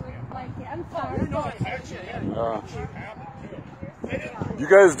you would like it. I'm sorry. You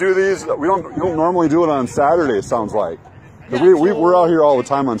guys do these? You don't normally do it on Saturday. It sounds like. Yeah, we're out here all the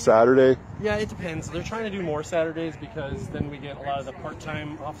time on Saturday. Yeah, it depends. They're trying to do more Saturdays because then we get a lot of the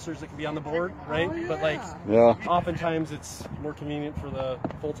part-time officers that can be on the board, right? Oh, yeah. But like, oftentimes it's more convenient for the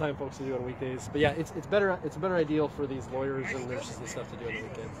full-time folks to do on weekdays. But yeah, it's better. It's a better ideal for these lawyers and nurses and stuff to do on the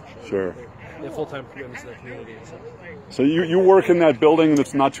weekends. Sure. They have full-time commitments to their community. So you work in that building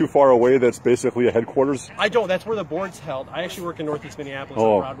that's not too far away. That's basically a headquarters. I don't. That's where the board's held. I actually work in Northeast Minneapolis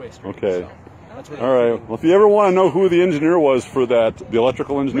on Broadway Street. Okay. So. All right. Well, if you ever want to know who the engineer was for that, the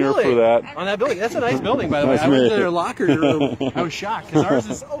electrical engineer for that. On that building. That's a nice building, by the way. I went to their locker room. I was shocked because ours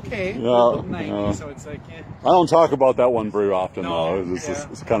is okay. So it's like, I don't talk about that one very often, though.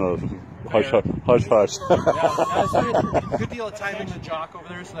 It's kind of hush. Yeah, good deal of time in the jock over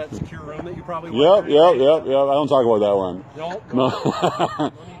there, so that secure room that you probably Yep. I don't talk about that one.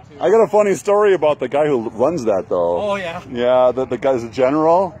 No. I got a funny story about the guy who runs that, though. Oh, yeah. Yeah, the guy's a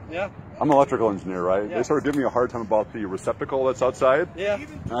general. Yeah. I'm an electrical engineer, right? Yeah. They sort of give me a hard time about the receptacle that's outside. Yeah.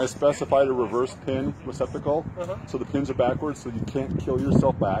 And I specified a reverse pin receptacle, so the pins are backwards, so you can't kill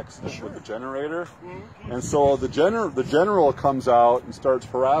yourself by accident with the generator. And so the general comes out and starts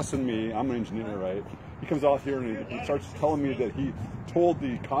harassing me. I'm an engineer, right? He comes out here and he starts telling me that he told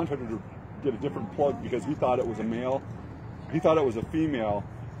the contractor to get a different plug because he thought it was a male. He thought it was a female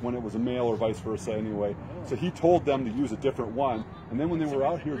when it was a male, or vice versa anyway. So he told them to use a different one, and then when they were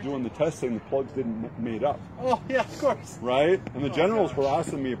out here doing the testing, the plugs didn't mate up. Oh yeah, of course. Right? And the general's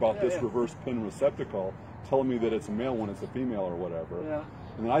harassing me about this reverse pin receptacle, telling me that it's a male when it's a female or whatever. Yeah.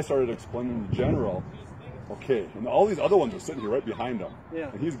 And then I started explaining to the general, okay, and all these other ones are sitting here right behind him. Yeah.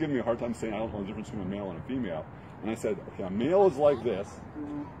 And he's giving me a hard time saying I don't know the difference between a male and a female. And I said, okay, a male is like this,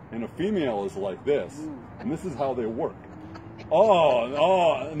 and a female is like this, and this is how they work.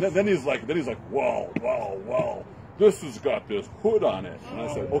 And then he's like, whoa, this has got this hood on it. And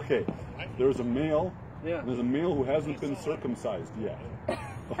I said, okay, there's a male, and there's a male who hasn't been circumcised yet.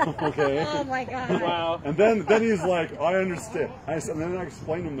 Okay. Oh my God. Wow. And then he's like, I understand. And then I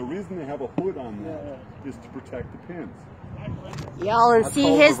explained to him the reason they have a hood on that is to protect the pins. Y'all and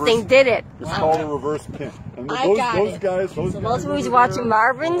see his thing did it. It's called a reverse pin. And those guys, so those who's watching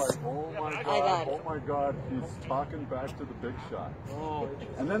Marvin's. I got it. Oh my God, he's talking back to the big shot. Oh,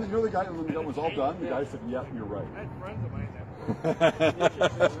 and then the guy, when that was all done, the guy said, "Yep, you're right."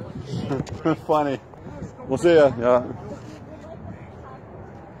 Funny. We'll see ya. Yeah.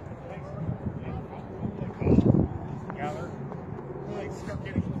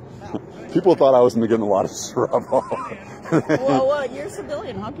 People thought I was going to get in a lot of trouble. Well, you're a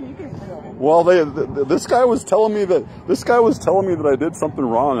civilian. How can you get in trouble? Well, this guy was telling me that I did something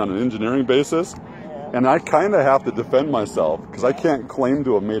wrong on an engineering basis, and I kind of have to defend myself because I can't claim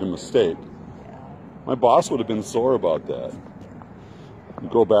to have made a mistake. My boss would have been sore about that. You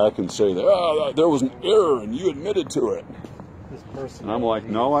go back and say that there was an error and you admitted to it. And I'm like,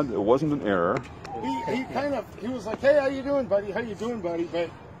 no, it wasn't an error. He was like, hey, how you doing, buddy? How you doing, buddy? But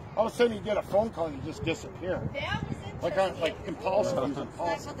all of a sudden, you get a phone call and you just disappear. Like impulsive.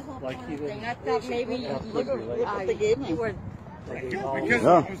 Like he didn't. I thought maybe look what they gave me. Because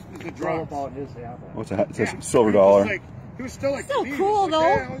it was the drugs. What's that? It's a silver dollar. He was still like, so cool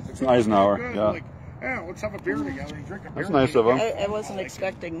though. It's an Eisenhower. Yeah. Yeah, let's have a beer together and drink a beer. That's nice of him. I wasn't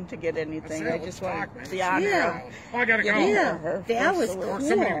expecting to get anything. I just wanted the honor. Yeah. I gotta go. Yeah, that was cool. Or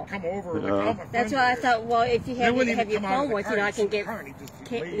somebody would come over. That's why I thought, well, if you have your phone with you, I can get,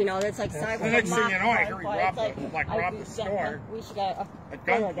 that's like cyber. The next thing you know, I hear he robbed the store. We should get a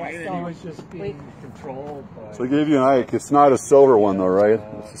gunpoint. He was just being controlled. So they gave you an Ike. It's not a silver one though, right?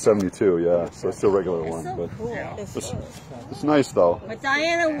 It's a 72, yeah. So it's still a regular one. So but cool. It's nice though. But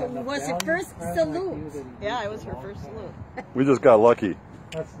Diana was her first salute. Yeah, it was her first salute. We just got lucky.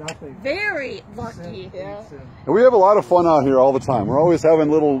 That's nothing. Very lucky. Yeah. And we have a lot of fun out here all the time. We're always having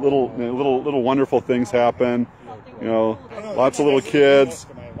little wonderful things happen. You know, lots of little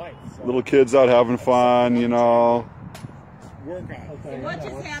kids out having fun. You know. So what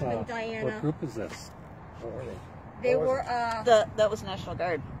just happened, Diana? What group is this? They were that was National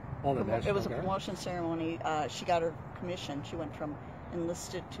Guard. Oh, the National Guard. It was a promotion ceremony. She got her commission. She went from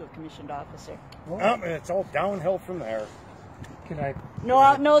enlisted to a commissioned officer. And it's all downhill from there.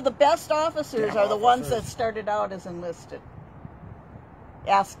 No, the best officers are the ones that started out as enlisted.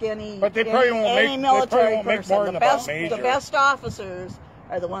 Ask any military person. The best officers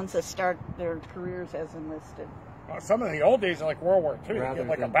are the ones that start their careers as enlisted. Some of the old days, like World War II, you get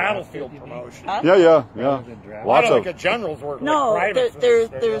like a battlefield promotion. Huh? Yeah. Lots of like generals were. No, like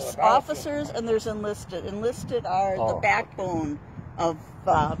there's officers and there's enlisted. Enlisted are the backbone of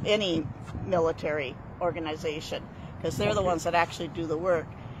any military organization because they're the ones that actually do the work.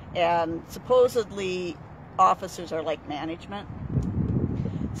 And supposedly, officers are like management.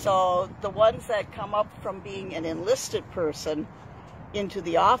 So the ones that come up from being an enlisted person into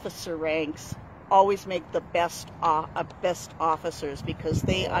the officer ranks always make the best officers because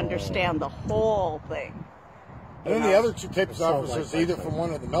they understand the whole thing. And then the other two types of officers, either from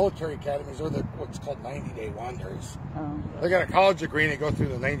one of the military academies or what's called 90-day wonders. They got a college degree and they go through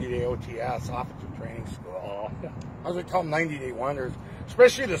the 90-day OTS, officer training school. I was going to call them 90-day wonders.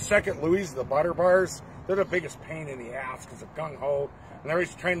 Especially the second Louis, the butter bars. They're the biggest pain in the ass because they're gung-ho. And they're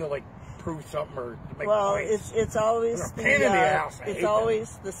always trying to, like, prove something or to make points. It's always it's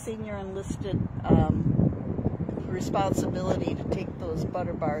always the senior enlisted responsibility to take those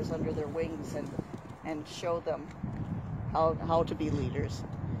butter bars under their wings and show them how to be leaders.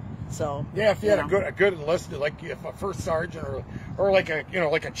 So yeah, if you had a good enlisted, like if a first sergeant or like a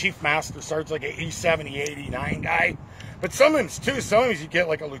like a chief master sergeant, like an E70, 89 guy. But sometimes you get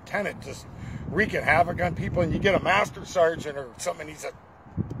like a lieutenant just wreaking havoc on people, and you get a master sergeant or something. He's a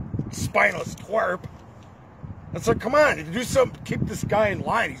spineless twerp. It's like, come on, do something. Keep this guy in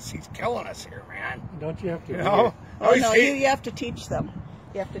line. He's killing us here, man. Don't you have to? You have to teach them.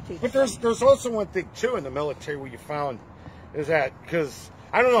 You have to teach. But there's also one thing too in the military where you found is that because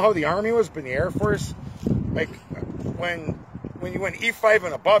I don't know how the Army was, but in the Air Force, like when you went E5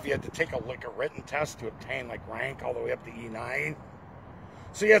 and above, you had to take a written test to obtain like rank all the way up to E9.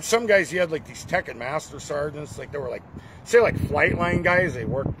 So you had some guys, you had like these tech and master sergeants, like they were like, say like flight line guys, they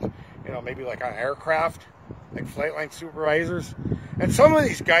worked, maybe like on aircraft, like flight line supervisors. And some of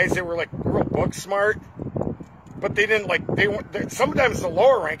these guys, they were like real book smart, but they didn't like, sometimes the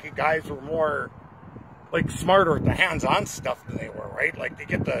lower ranking guys were more like smarter at the hands-on stuff than they were, right? Like they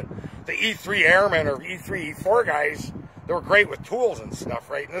get the E3 airmen or E3, E4 guys, they were great with tools and stuff,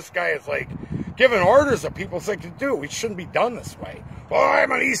 right? And this guy is like giving orders that people think, dude, we shouldn't be done this way. Well,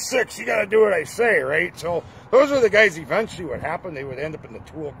 I'm an E6, you gotta do what I say, right? So those are the guys eventually what happened, they would end up in the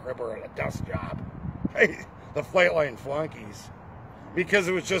tool crib or at a desk job, right? The flight line flunkies. Because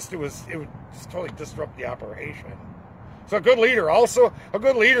it would just totally disrupt the operation. So a good leader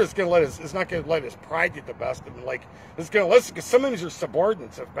is not gonna let his pride get the best of him. Like, it's gonna listen, because sometimes your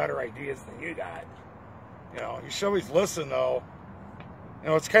subordinates have better ideas than you got. You should always listen though.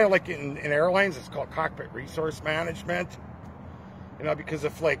 It's kind of like in airlines, it's called cockpit resource management. Because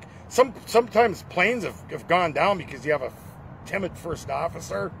if like sometimes planes have gone down because you have a timid first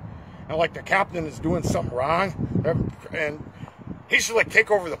officer, and like the captain is doing something wrong, and he should like take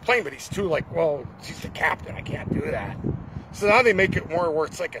over the plane, but he's too like, well, he's the captain, I can't do that. So now they make it more where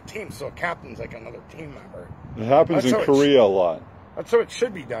it's like a team, so a captain's like another team member. It happens in Korea a lot. That's how it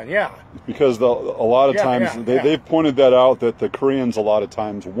should be done, yeah. Because a lot of times they've pointed that out, that the Koreans a lot of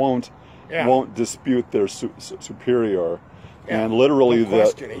times won't dispute their superior, and literally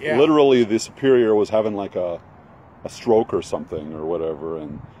the superior was having like a stroke or something or whatever,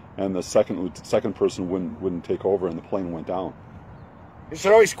 and the second person wouldn't take over, and the plane went down. You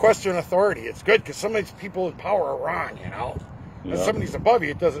should always question authority. It's good because some of these people in power are wrong, And somebody's above you,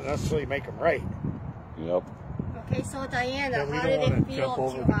 it doesn't necessarily make them right. Yep. Okay, so Diana, how did it feel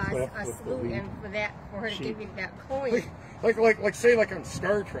to salute and for her to give you that coin? Like say like on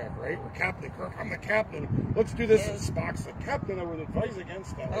Star Trek, right? Where Captain Kirk, I'm the captain. Let's do this. And Spock's the captain. I would advise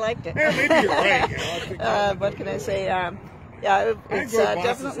against that. I liked it. Yeah, maybe you're right. What can I say? It's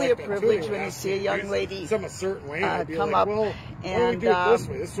definitely a privilege when you see a young lady come up and do it this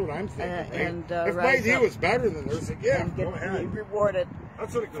way. This is what I'm thinking. If my idea was better than theirs, and go ahead. Be rewarded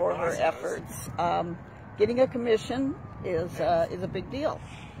for her efforts. Getting a commission is a big deal.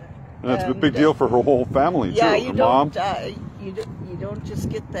 And it's a big deal for her whole family too. Her mom. You don't just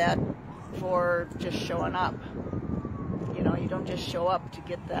get that for just showing up. You don't just show up to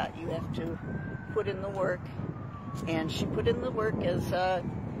get that. You have to put in the work. And she put in the work as,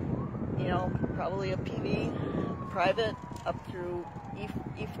 probably a PV private up through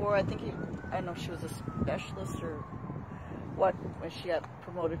E4. I don't know if she was a specialist or what she got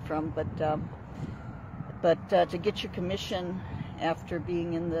promoted from, but to get your commission after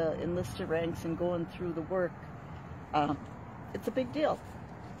being in the enlisted ranks and going through the work, it's a big deal.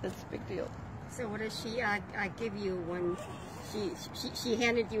 It's a big deal. So what did she give you when she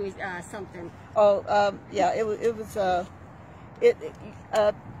handed you something? Oh, it was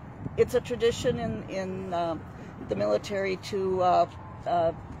it's a tradition in the military to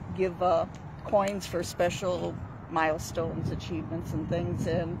give coins for special milestones, achievements, and things.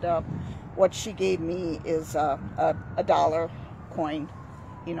 And what she gave me is a $1 coin,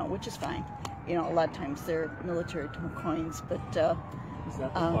 which is fine. A lot of times they're military coins, but is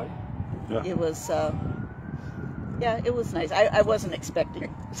that the fight? Yeah. It was, it was nice. I wasn't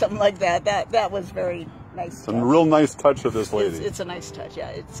expecting something like that. That was very nice It's a real nice touch of this lady. It's a nice touch, yeah.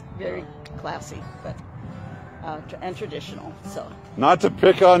 It's very classy, but and traditional. So not to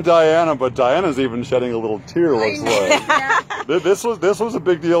pick on Diana, but Diana's even shedding a little tear. Looks like this was a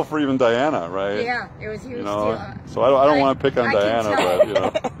big deal for even Diana, right? Yeah, it was huge. You know, so I don't want to pick on Diana, but you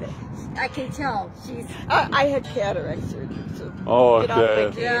know. I can tell she's. I had cataract surgery, so. Oh, okay.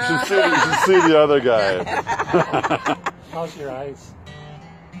 You should see the other guy. How's your eyes?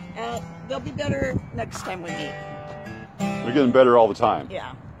 They'll be better next time we meet. They're getting better all the time.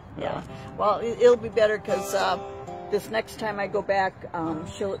 Yeah. Well, it'll be better because this next time I go back,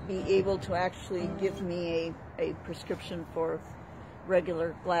 she'll be able to actually give me a prescription for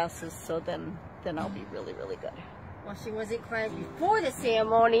regular glasses. So then I'll be really, really good. Well, she wasn't crying before the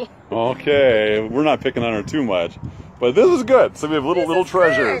ceremony. Okay, we're not picking on her too much, but this is good. So we have little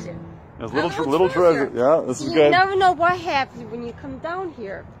treasures. There's little treasure. Yeah, this is good. You never know what happens when you come down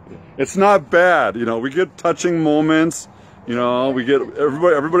here. It's not bad. You know, we get touching moments. You know, we get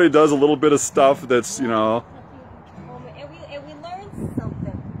everybody does a little bit of stuff that's, you know. And we learn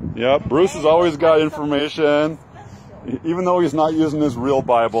something. Yep, Bruce has always got information. Even though he's not using his real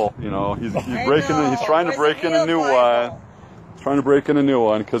Bible, you know, he's trying to break in a new one. Trying to break in a new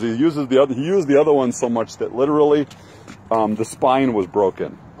one because he used the other one so much that literally the spine was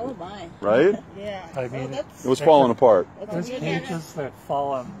broken. Oh my. Right? Yeah. I mean, it was falling apart. There's pages that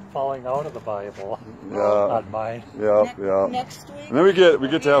falling out of the Bible. Yeah. On mine. Yeah. Next week. And then we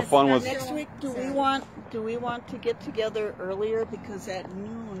get to have fun with. Next week, do we want to get together earlier because at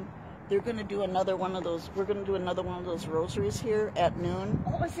noon they're going to do another one of those. We're going to do another one of those rosaries here at noon.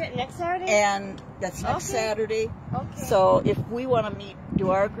 Oh, is it next Saturday? And that's next Saturday. Okay. So if we want to meet,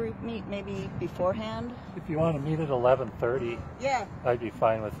 do our group meet maybe beforehand? If you want to meet at 11:30, yeah, I'd be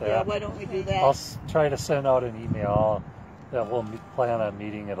fine with that. Yeah, why don't we do that? I'll try to send out an email that we'll plan on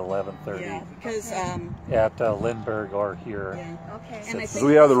meeting at 11:30. Yeah, because at Lindbergh or here. Yeah. Okay. And I think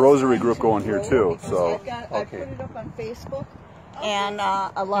we have the rosary group going here too. So I put it up on Facebook. And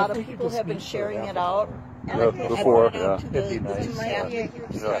a lot of people have been sharing it out. Before, yeah. It'd be nice.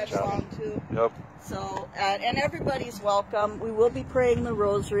 Yep. So, and everybody's welcome. We will be praying the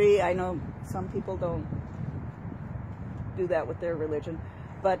rosary. I know some people don't do that with their religion,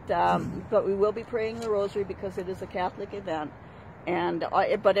 but we will be praying the rosary because it is a Catholic event. And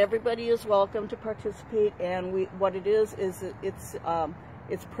but everybody is welcome to participate. And what it is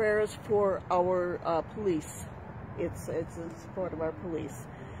it's prayers for our police. It's in support of our police.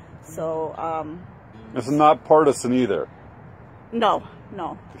 So it's not partisan either. No.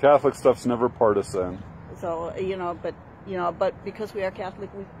 The Catholic stuff's never partisan. So but because we are Catholic,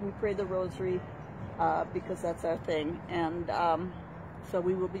 we pray the rosary because that's our thing. And so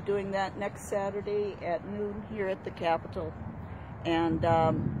we will be doing that next Saturday at noon here at the Capitol. And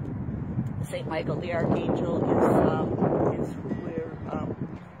St. Michael the Archangel is who we're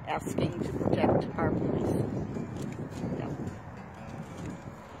asking to protect our police. Yeah.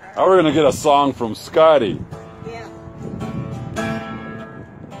 Now we're going to get a song from Scotty. Yeah.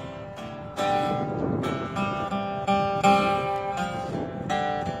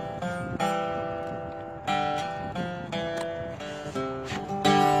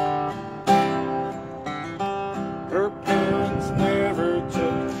 Her parents never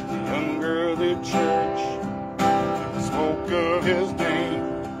took the young girl to church. The smoke of his name,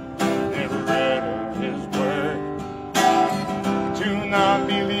 never read of his word. Two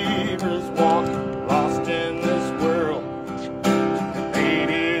non-believers walking lost in this world. The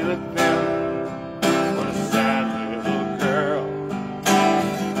lady with them, what a sad little girl.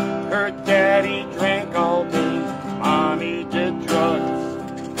 Her daddy drank all day, mommy did drugs.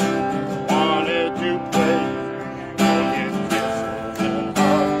 Wanted to play, give kisses and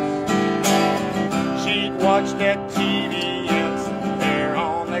hugs. She'd watch that TV and sit there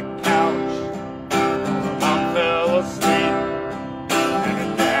on the couch. Her mom fell asleep and her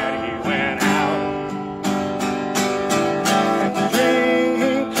daddy went out. And the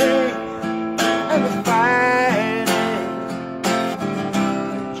drinking and the fighting,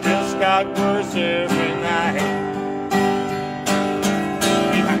 it just got worse every night.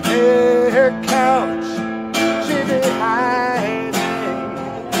 Behind her couch, she'd be hiding.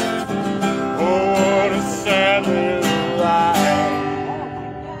 Oh, what a sad little life.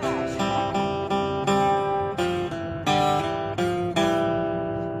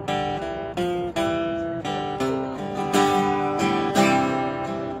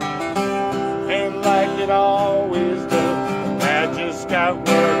 And like it always does, that just got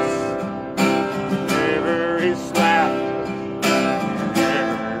worse. Every slap,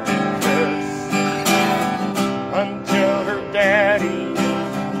 until her daddy,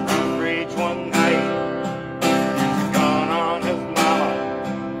 front rage one night,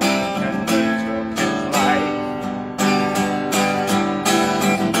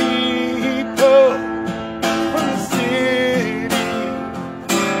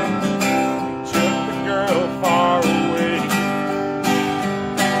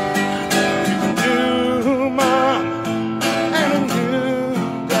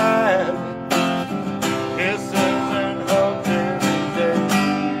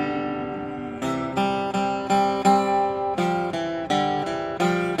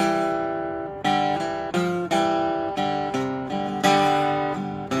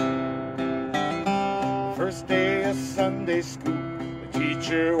 Sunday school, the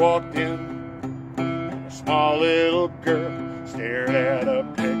teacher walked in. A small little girl stared at a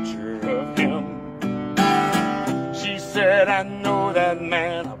picture of him. She said, I know that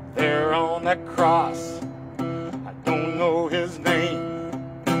man up there on that cross. I don't know his name,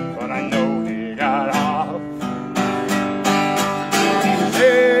 but I know he got off. He's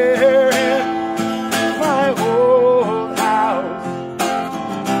there in my old house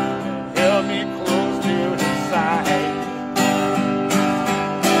and held me close to his side.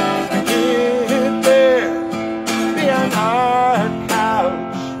 I hid there behind our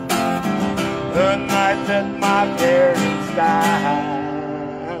couch the night that my parents died.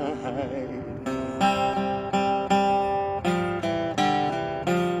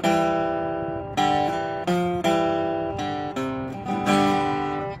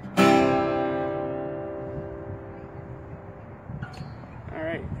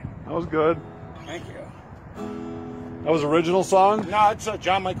 That was good. Thank you. That was original song? No, it's a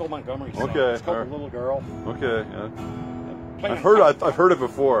John Michael Montgomery song. Okay. It's called The Little Girl. Okay, yeah. I've Playing heard it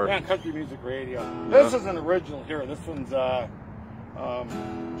before. Yeah, on country music radio. Yeah. This is an original here. This one's I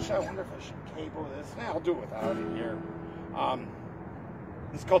wonder if I should cable this. Nah, I'll do it without it here.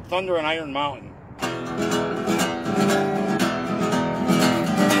 It's called Thunder on Iron Mountain.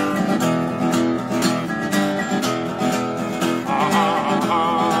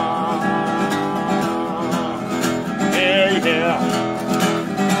 Yeah.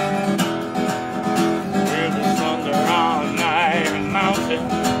 With the thunder on Iron Mountain.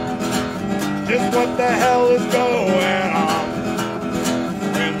 Just what the hell is going on?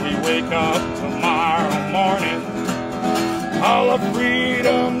 When we wake up tomorrow morning, all of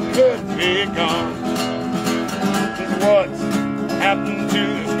freedom could be gone. Just what's happened to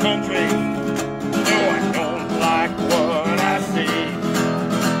this country? No, I don't like what I see.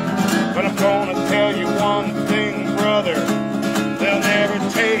 But I'm gonna tell you one thing, brother, they'll never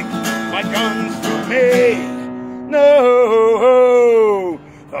take my guns from me. No,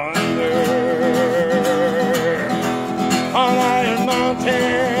 thunder on Iron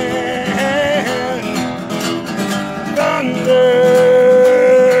Mountain, thunder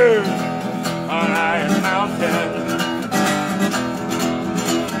on Iron Mountain,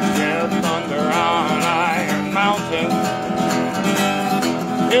 yeah, thunder on Iron Mountain.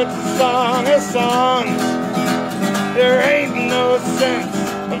 It's a song of songs. There ain't no sense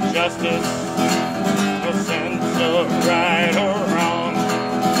of justice, no sense of right or wrong.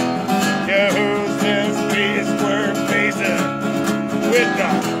 Yeah, who's this beast we're facing with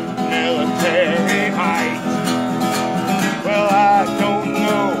the military might? Well, I don't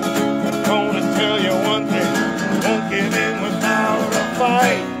know. I'm gonna tell you one thing. Won't give in without a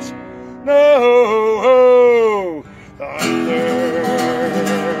fight. No, thunder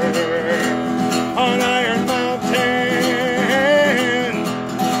on Iron Mountain,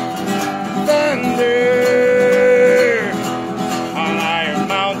 thunder on Iron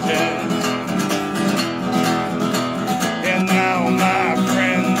Mountain. And now, my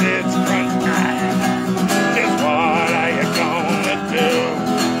friend, it's crunch time. Just what are you gonna do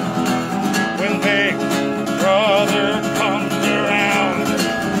when Big Brother comes around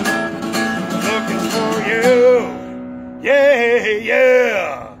looking for you? Yeah,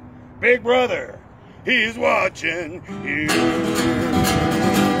 yeah, Big Brother, he's watching you.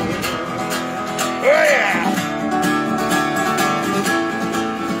 Oh yeah!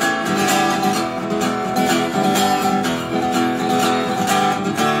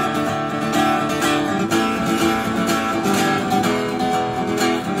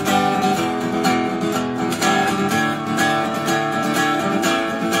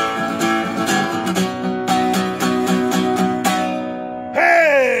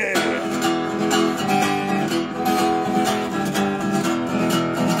 Hey!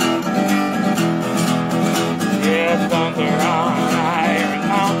 Yeah, thunder on Iron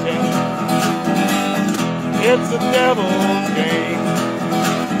Mountain. It's the devil's game,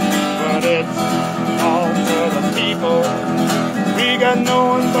 but it's all for the people. We got no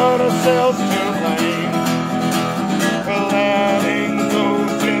one but ourselves to blame for letting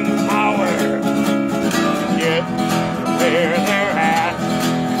those in power get where they're at.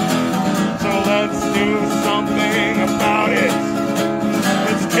 So let's do something about it.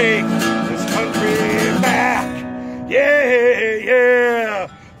 Let's take this country back. Yeah, yeah,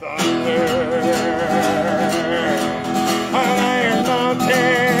 thunder on Iron Mountain,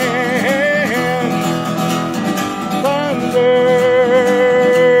 thunder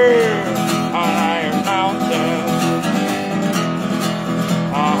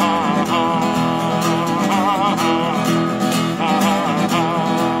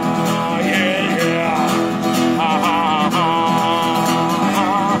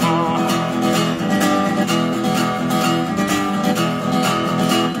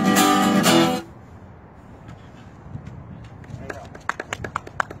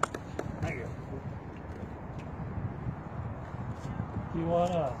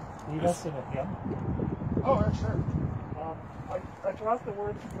sing a hymn? Oh, yeah, sure. I dropped the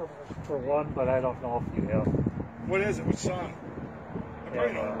words for one, but I don't know if you have. What is it? What song? I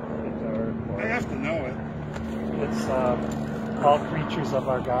probably know. I have to know it. It's All Creatures of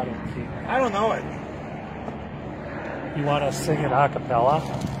Our God and King. I don't know it. You want to sing it a cappella?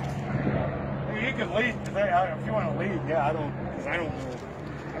 You can lead if you want to lead. Yeah, I don't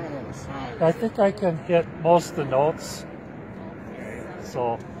know the song. I think I can hit most of the notes.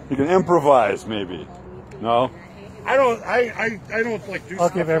 So you can improvise, maybe. No. I don't like do. I'll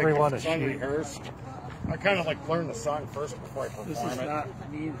stuff give everyone like a sheet. Unrehearsed. I kind of like learn the song first before I perform it. This is not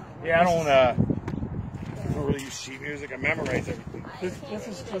me. Yeah, I don't really use sheet music. I memorize everything. This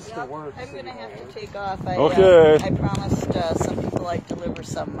is just the words. I'm going to have to take off. Okay. I promised some people I'd deliver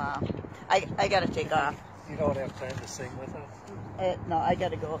some. I got to take off. You don't have time to sing with us? No, I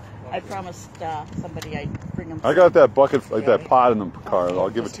got to go. Okay. I promised somebody I'd bring them. I got that bucket, like that pot in the car. I'll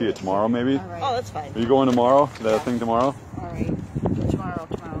give it to you tomorrow, maybe. All right. Oh, that's fine. Are you going tomorrow? That thing tomorrow? All right. Tomorrow.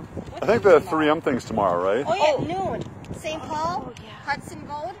 I think the 3M thing's tomorrow, right? Oh, yeah, noon. St. Paul, Hudson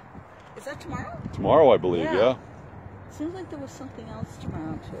Gold. Is that tomorrow? Tomorrow, I believe, yeah. Seems like there was something else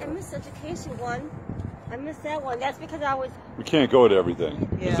tomorrow, too. I missed education one. I missed that one. That's because I was... We can't go to everything.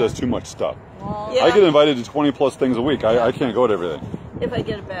 Because there's too much stuff. Well, I get invited to 20 plus things a week. I can't go to everything. If I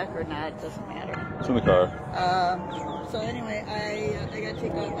get it back or not, it doesn't matter. It's in the car. So anyway, I got to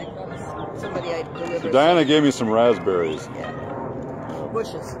take off. I promised somebody I'd deliver. So Diana gave me some raspberries. Yeah.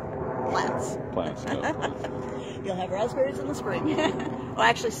 Bushes. Plants. Plants, yeah. You'll have raspberries in the spring. Well,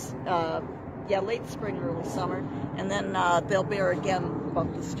 actually, late spring, early summer. And then they'll bear again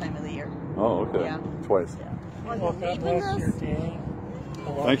about this time of the year. Oh, okay. Yeah. Twice. Yeah. Well, God bless your day.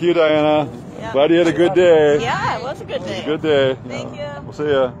 Thank you, Diana. Yeah. Glad you had a good day. Yeah, it was a good day. It was a good day. Thank you. We'll see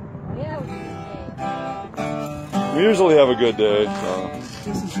ya. Yeah, We usually have a good day. So.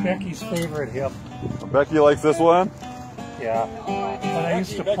 This is Becky's favorite hymn. Becky likes this one? Yeah. And I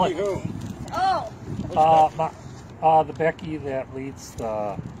used to play. Becky who? Oh! The Becky that leads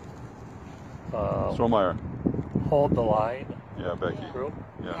the Strohmeyer. Hold the Line. Yeah, Becky. Group.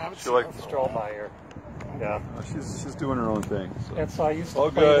 Yeah, she likes Strohmeyer. Yeah. She's doing her own thing. So. And so I used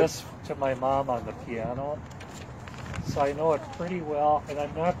to play this to my mom on the piano. So I know it pretty well, and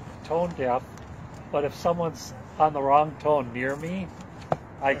I'm not tone deaf, but if someone's on the wrong tone near me,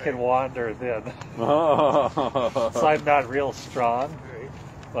 I can wander then. So I'm not real strong.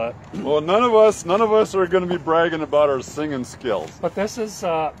 But well, none of us are going to be bragging about our singing skills. But this is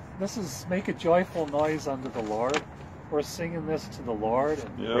make a joyful noise unto the Lord. We're singing this to the Lord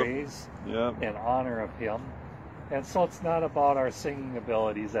in praise and honor of Him, and so it's not about our singing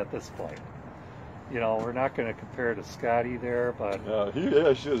abilities at this point. You know, we're not going to compare to Scotty there, but she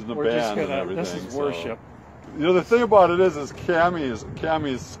is in the band and everything. This is worship. So. You know, the thing about it is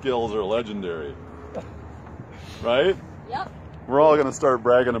Cammie's skills are legendary, right? Yep. We're all going to start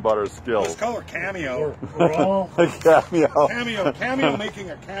bragging about our skills. Let's call her Cameo. We're all Cameo. Cameo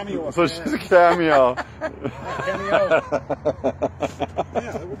making a cameo. So she's a cameo.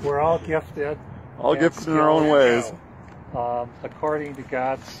 We're all gifted. All gifted in our own ways. According to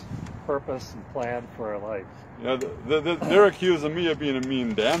God's purpose and plan for our lives. Yeah, they're accusing me of being a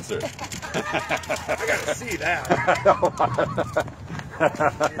mean dancer. I gotta see that.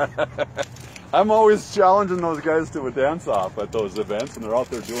 I'm always challenging those guys to a dance-off at those events, and they're out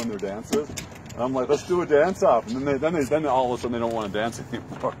there doing their dances. And I'm like, let's do a dance-off, and then all of a sudden they don't want to dance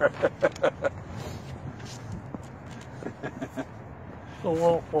anymore. So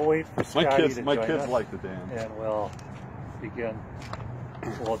we'll wait for Scotty to join my kids us, like to dance, and we'll begin.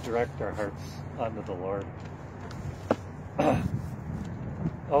 We'll direct our hearts unto the Lord.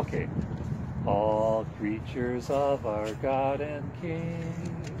 Okay. All creatures of our God and King,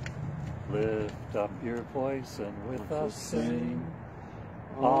 lift up your voice and with us sing.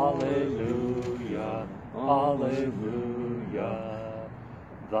 Alleluia, Alleluia.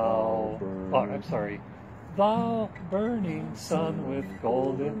 Thou burning sun with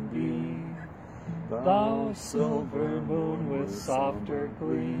golden beam, thou silver moon with softer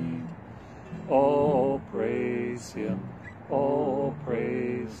gleam. Oh, praise Him, oh,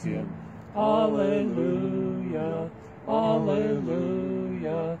 praise Him. Alleluia,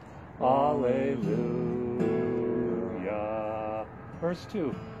 Alleluia, Alleluia. Verse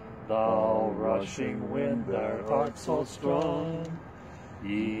 2. Thou rushing wind, thou art so strong,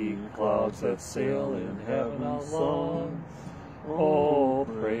 ye clouds that sail in heaven along. Oh,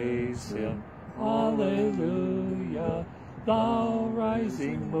 praise Him, Alleluia. Thou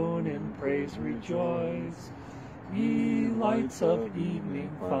rising moon in praise rejoice, ye lights of evening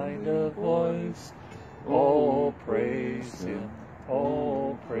find a voice. Oh, praise Him,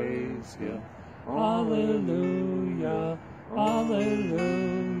 oh, praise Him. Hallelujah,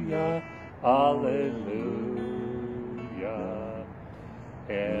 hallelujah, hallelujah.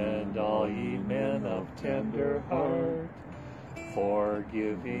 And all ye men of tender heart,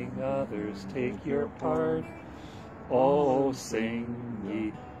 forgiving others, take your part. Oh, sing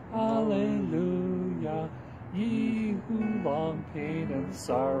ye hallelujah, ye who long pain and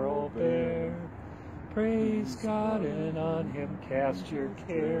sorrow bear. Praise God and on Him cast your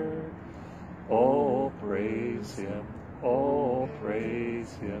care. Oh, praise Him, oh,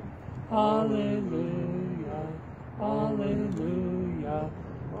 praise Him. Hallelujah, hallelujah,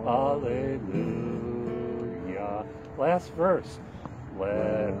 hallelujah. Last verse.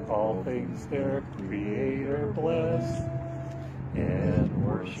 Let all things their Creator bless, and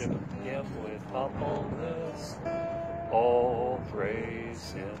worship Him with humbleness. Oh,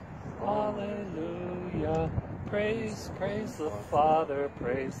 praise Him, hallelujah. Praise, praise the Father,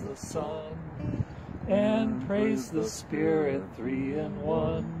 praise the Son, and praise the Spirit, 3 in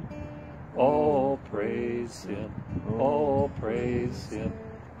 1. Oh, praise Him, oh, praise Him.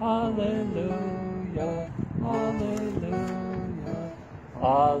 Hallelujah, hallelujah,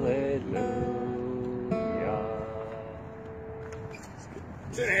 hallelujah.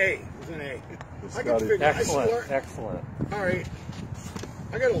 It's an A. It's an A. I can figure. Excellent, excellent. All right.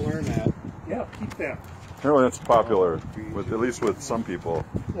 I got to learn that. Yeah, keep that. Apparently that's popular, at least with some people.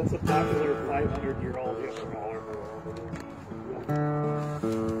 That's a popular 500-year-old hymn.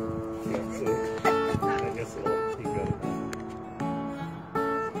 Yeah, so I guess it'll be good.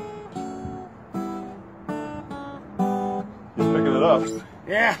 He's picking it up.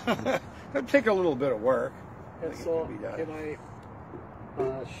 Yeah. It'll take a little bit of work. And so, can I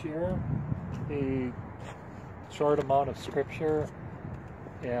share a short amount of scripture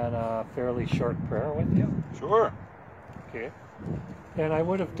and a fairly short prayer with you? Sure. Okay. And I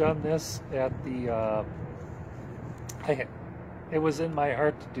would have done this at the, it was in my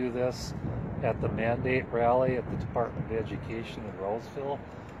heart to do this at the mandate rally at the Department of Education in Roseville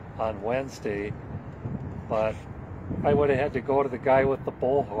on Wednesday, but I would have had to go to the guy with the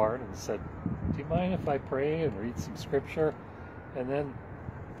bullhorn and said, do you mind if I pray and read some scripture? And then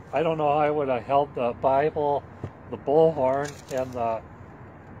I don't know how I would have held the Bible, the bullhorn, and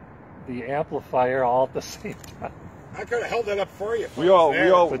the amplifier all at the same time. I could have held that up for you. We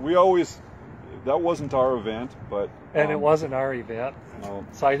always, that wasn't our event, but and it wasn't our event, no.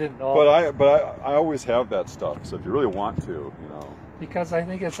 So I didn't know. But I always have that stuff. So if you really want to, you know, because I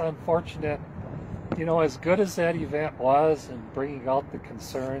think it's unfortunate. You know, as good as that event was in bringing out the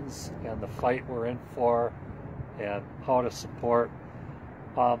concerns and the fight we're in for and how to support,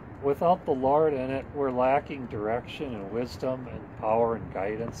 without the Lord in it, we're lacking direction and wisdom and power and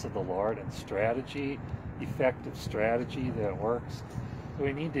guidance of the Lord and strategy, effective strategy that works. So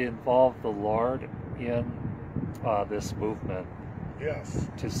we need to involve the Lord in this movement, yes,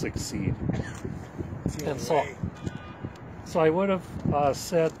 to succeed. And so I would have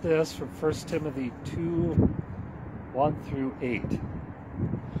said this from 1 Timothy 2:1-8.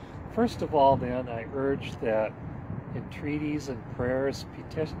 First of all, then, I urge that entreaties and prayers,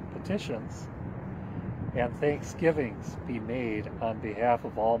 petitions, and thanksgivings be made on behalf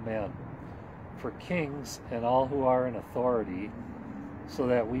of all men, for kings and all who are in authority, so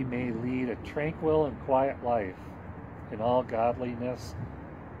that we may lead a tranquil and quiet life in all godliness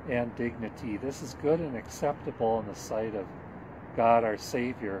and dignity. This is good and acceptable in the sight of God our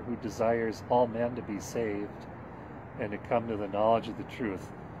Savior, who desires all men to be saved and to come to the knowledge of the truth.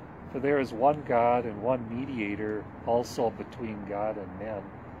 For there is one God and one mediator also between God and men,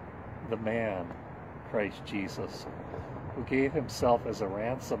 the man, Christ Jesus, who gave himself as a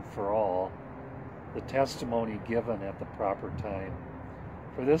ransom for all, the testimony given at the proper time.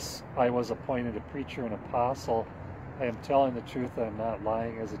 For this I was appointed a preacher and apostle. I am telling the truth, I am not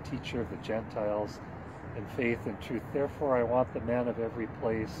lying, as a teacher of the Gentiles in faith and truth. Therefore I want the men of every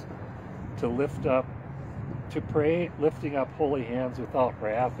place to pray, lifting up holy hands without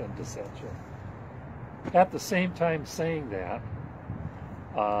wrath and dissension. At the same time saying that,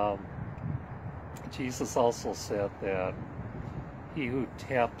 Jesus also said that he who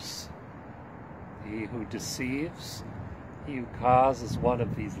tempts, he who deceives, he who causes one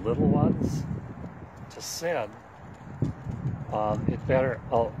of these little ones to sin, it better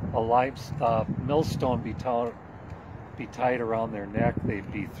a millstone be tied around their neck,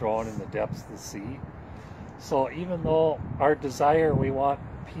 they'd be thrown in the depths of the sea. So even though our desire, we want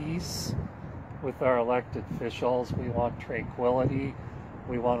peace with our elected officials, we want tranquility,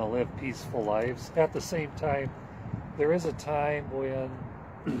 we want to live peaceful lives, at the same time, there is a time when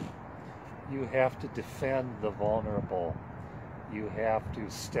you have to defend the vulnerable. you have to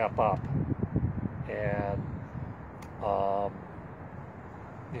step up and,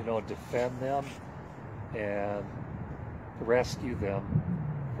 you know, defend them and rescue them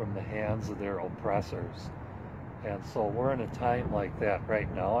from the hands of their oppressors. And so we're in a time like that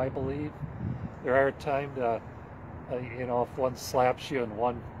right now, I believe. There are times, you know, if one slaps you in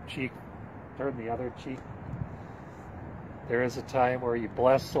one cheek, turn the other cheek. There is a time where you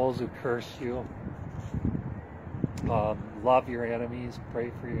bless those who curse you. Love your enemies,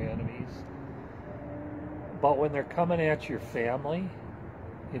 pray for your enemies. But when they're coming at your family,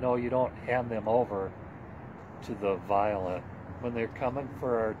 you know, you don't hand them over to the violent. When they're coming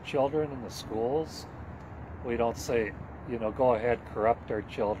for our children in the schools, we don't say, you know, go ahead, corrupt our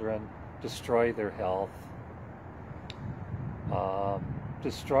children, destroy their health,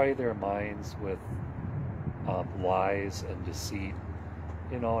 destroy their minds with lies and deceit.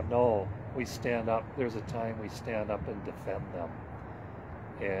 You know, no, we stand up. There's a time we stand up and defend them.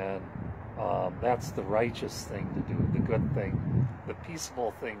 And that's the righteous thing to do, the good thing, the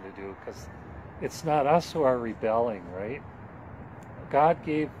peaceable thing to do, because it's not us who are rebelling, right? God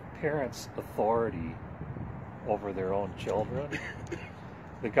gave parents authority over their own children.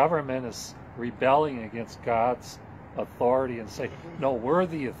 The government is rebelling against God's authority and saying, no, we're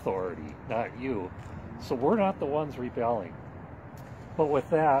the authority, not you. So we're not the ones rebelling. But with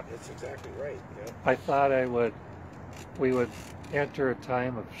that, that's exactly right. Yeah. I thought we would enter a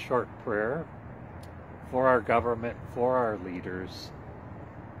time of short prayer for our government, for our leaders,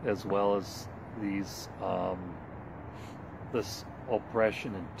 as well as these this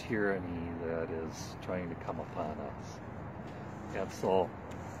oppression and tyranny that is trying to come upon us. And so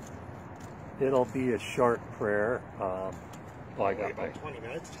it'll be a short prayer. Well, I got my 20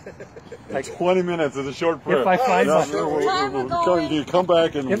 minutes. like 20 minutes is a short prayer. If I find you come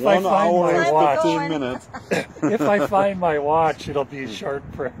back in 1 hour and 15 minutes. If I find my watch, it'll be a short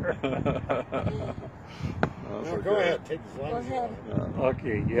prayer. No, go ahead, take as long as you want.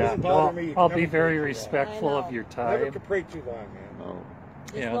 Okay, yeah. I'll be very respectful of your time. Never could pray too long, man. No.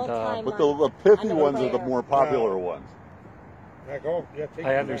 And but the pithy ones are the more popular ones. Yeah, go. Yeah, take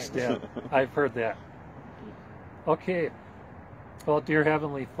I understand. I've heard that. Okay. Well, dear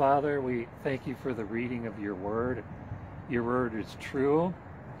Heavenly Father, we thank you for the reading of your word. Your word is true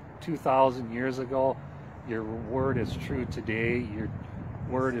 2,000 years ago. Your word is true today. Your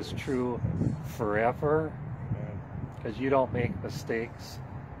word is true forever, because you don't make mistakes.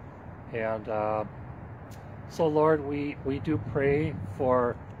 And so, Lord, we do pray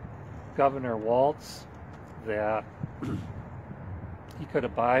for Governor Walz, that he could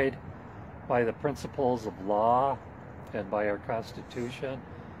abide by the principles of law and by our Constitution,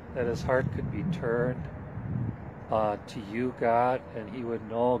 that his heart could be turned to you, God, and he would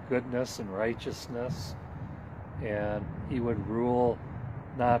know goodness and righteousness, and he would rule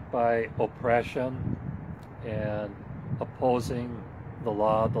not by oppression and opposing the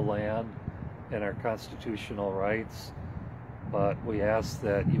law of the land and our constitutional rights, but we ask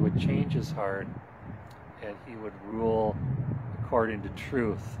that you would change his heart and he would rule according to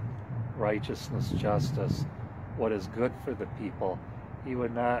truth, righteousness, justice, what is good for the people. He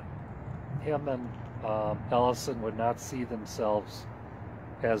would not, him and Ellison would not see themselves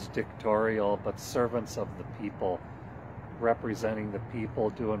as dictatorial, but servants of the people, representing the people,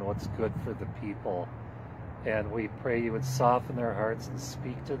 doing what's good for the people. And we pray you would soften their hearts and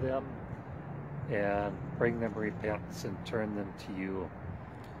speak to them and bring them repentance and turn them to you.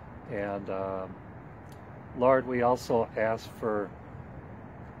 And Lord, we also ask for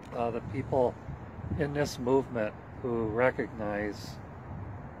the people in this movement who recognize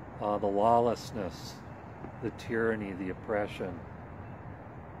the lawlessness, the tyranny, the oppression,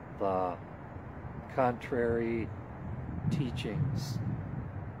 the contrary teachings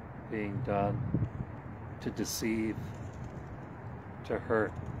being done to deceive, to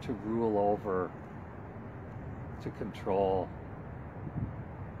hurt, to rule over, to control,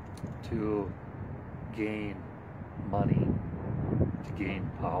 to gain money, to gain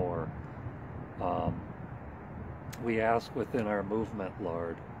power. We ask within our movement,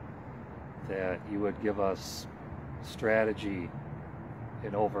 Lord, that you would give us strategy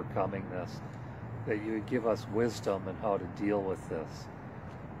in overcoming this, that you would give us wisdom in how to deal with this,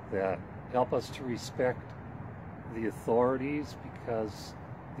 that help us to respect the authorities, because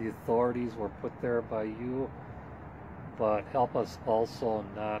the authorities were put there by you, but help us also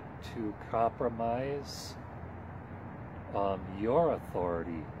not to compromise your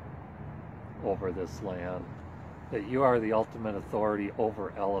authority over this land, that you are the ultimate authority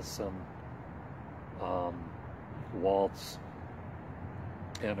over Ellison, Walz,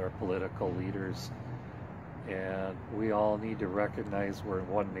 and our political leaders. And we all need to recognize we're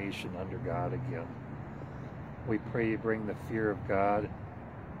one nation under God again. We pray you bring the fear of God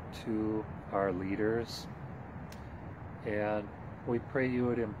to our leaders. And we pray you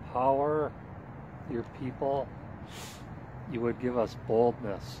would empower your people. You would give us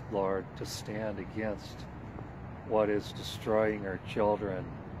boldness, Lord, to stand against what is destroying our children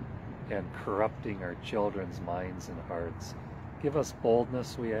and corrupting our children's minds and hearts. Give us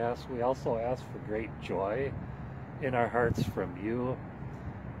boldness, we ask. We also ask for great joy in our hearts from you.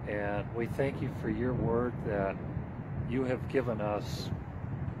 And we thank you for your word that you have given us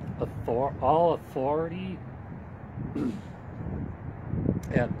all authority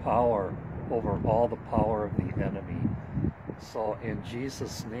and power over all the power of the enemy. So in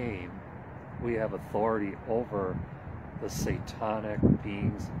Jesus' name, we have authority over the satanic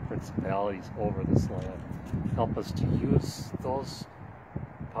beings and principalities over this land. Help us to use those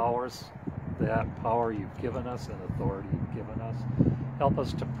powers, that power you've given us and authority you've given us. Help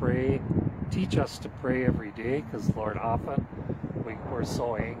us to pray. Teach us to pray every day, because Lord, often we're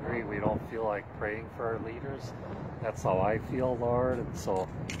so angry we don't feel like praying for our leaders. That's how I feel, Lord, and so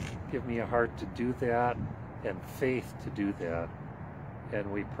give me a heart to do that and faith to do that.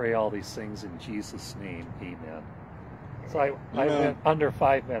 And we pray all these things in Jesus' name. Amen. So I went under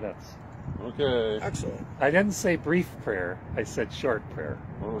 5 minutes. Okay. Excellent. I didn't say brief prayer. I said short prayer.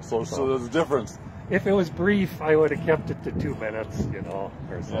 Oh, so there's a difference. If it was brief, I would have kept it to 2 minutes, you know.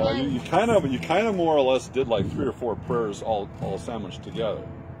 Or so. Yeah, you kind of more or less did like 3 or 4 prayers all sandwiched together.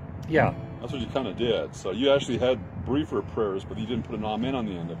 Yeah. That's what you kind of did. So you actually had briefer prayers, but you didn't put an amen on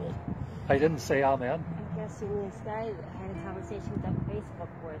the end of it. I didn't say amen. I guess me and Sky had a conversation with on Facebook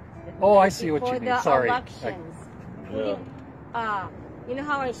where Oh, I see what you mean. Sorry. Elections. Yeah. You know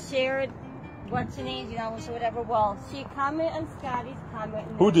how I shared what's her name, you know, or whatever. Well, she commented on Scotty's comment.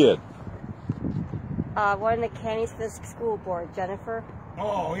 Who did? One of the candidates for the school board, Jennifer.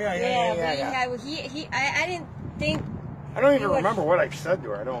 Oh, yeah. I didn't think. I don't even remember what I said to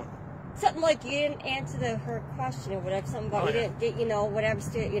her. I don't. Something like you didn't answer her question or whatever. Something about you didn't, you know, whatever.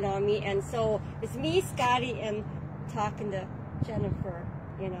 You know what I mean? And so it's me, Scotty, and talking to Jennifer.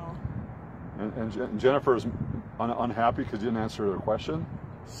 You know. And Jennifer's unhappy because you didn't answer her question?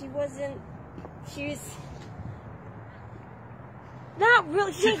 She wasn't. She was not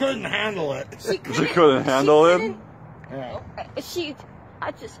really. She couldn't handle it. She couldn't handle it? Yeah. She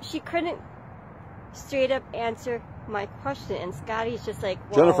couldn't straight up answer my question, and Scotty's just like,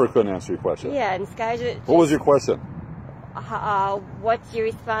 well, Jennifer couldn't answer your question. Yeah, and Scotty's just, what was your question? What's your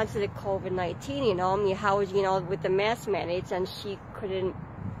response to the COVID-19? You know, I mean, how was, you know, with the mask mandates, and she couldn't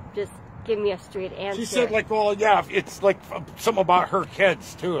just give me a straight answer. She said, like, well, yeah, it's like something about her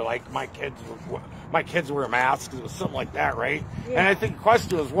kids too. Like my kids wear masks. It was something like that, right? Yeah. And I think the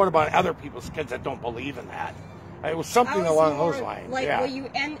question was, what about other people's kids that don't believe in that? It was something along those lines. Like, will you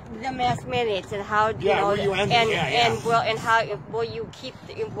end the mask mandates, and how? Will you end and how will you keep?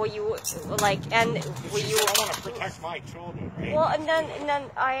 Will you like end? Will you? I want to protect my children, right? Well, and then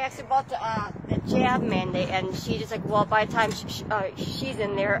I asked about the jab mandate, and she just like, well, by the time she's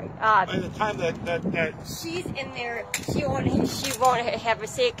in there, by the time that she's in there, she won't have a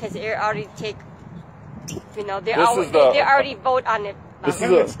say because they already take. You know, they already vote on it.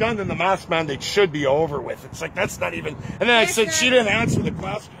 When it's done, then the mask mandate should be over with. It's like, that's not even. And then I said she didn't answer the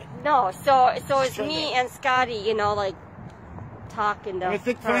question. No, so it's me and Scotty, you know, like talking to. And I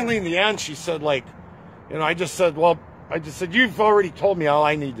think finally in the end, she said, like, you know, I just said, you've already told me all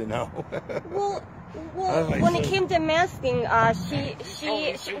I need to know. Well, when it came to masking, one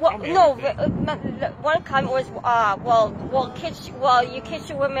comment was, you kids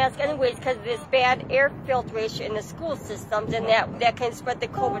should wear masks anyways because there's bad air filtration in the school systems, and that can spread the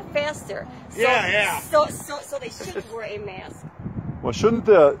COVID faster. So, So they should wear a mask. Well, shouldn't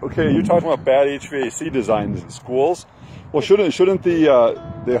you're talking about bad HVAC designs in schools. Well, shouldn't they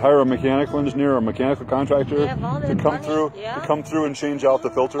hire a mechanical engineer or a mechanical contractor to come through and change out the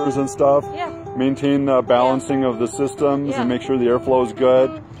filters and stuff? Yeah. Maintain the balancing of the systems and make sure the airflow is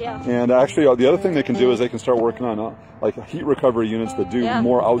good. Yeah. And actually, the other thing they can do is they can start working on like heat recovery units that do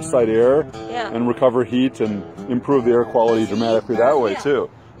more outside air and recover heat and improve the air quality dramatically that way too.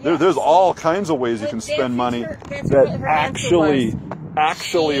 There's all kinds of ways you can spend money that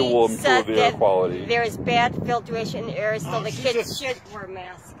actually will improve the air quality. There's bad filtration in the air, so the kids should wear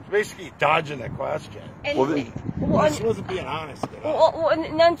masks. Basically dodging the question. She wasn't being honest.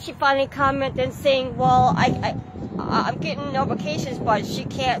 And then she finally commented and saying, well, I'm getting notifications, but she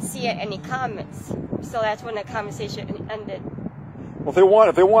can't see any comments. So that's when the conversation ended. Well, if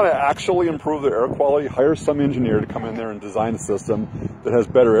they want to actually improve their air quality, hire some engineer to come in there and design a system that has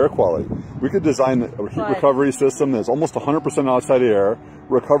better air quality. We could design a heat recovery system that's almost 100% outside air,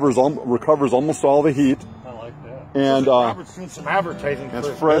 recovers almost all the heat. I like that. And Robert's doing some advertising for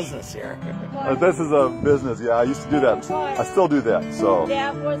his business here. This is a business. Yeah, I used to do that. I still do that. So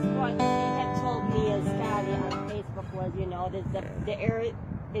that was what he had told me and Scotty on Facebook was, you know, the air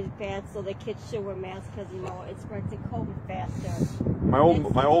is bad, so the kids should wear masks because, you know, it spreads the COVID faster. my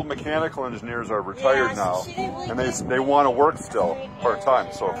old mechanical engineers are retired now, and they want to work still part time.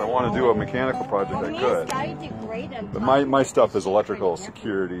 So if I want to do a mechanical project, I could. Scotty did great on But my stuff is electrical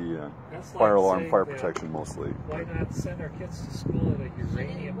security and fire alarm, fire protection mostly. Why not send our kids to school at a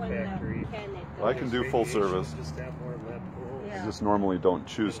uranium factory? I can do full service. Just have more lead pool. I just normally don't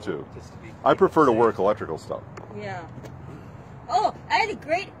choose to. I prefer to work electrical stuff. Yeah. Oh, I had a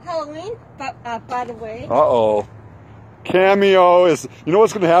great Halloween, by the way. Uh-oh. Cameo is, you know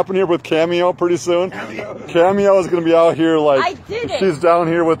what's going to happen here with Cameo pretty soon? Cameo is going to be out here like, she's down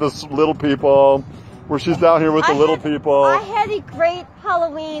here with the little people, where she's down here with the little people. I had a great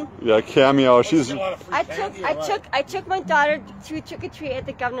Halloween. Yeah, Cameo, she's... I took my daughter to trick-or-treat at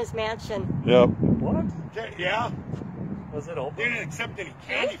the governor's mansion. Yep. What? Yeah. Was it open? They didn't accept any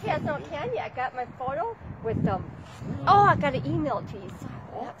candy. She has no candy. I got my photo with them. Oh, I got an email to you.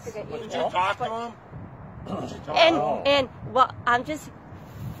 Did you talk to him? And well, I'm just,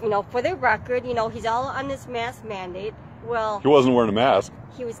 you know, for the record, you know, he's all on this mask mandate. Well, He wasn't wearing a mask.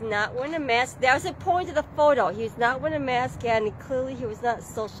 he was not wearing a mask. There was a point to the photo. He was not wearing a mask, and clearly he was not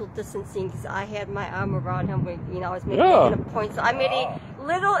social distancing because I had my arm around him. With, you know, I was making a point. So I made a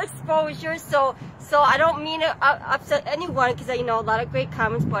little exposure. So I don't mean to upset anyone because you know a lot of great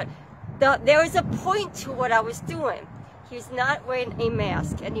comments, but there was a point to what I was doing. He was not wearing a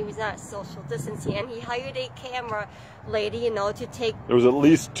mask, and he was not social distancing, and he hired a camera lady, you know, to take... There was at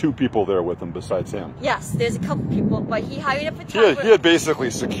least 2 people there with him besides him. Yes, there's a couple people, but he hired a photographer. He had basically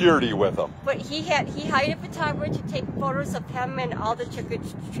security with him. But he hired a photographer to take photos of him and all the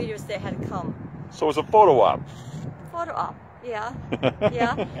trick-or-treaters that had come. So it was a photo op. Photo op, yeah,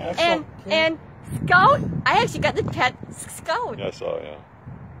 yeah. And Scout, I actually got the pet Scout. Yeah, I saw, yeah.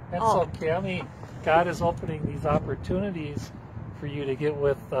 And so, Cammie, God is opening these opportunities for you to get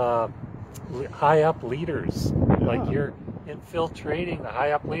with high up leaders. Like you're infiltrating the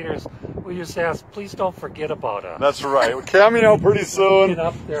high up leaders. We just ask, please don't forget about us. That's right. Cameo pretty soon. Get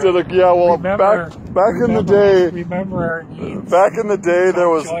up there. Back in the day. Remember our needs. Back in the day, there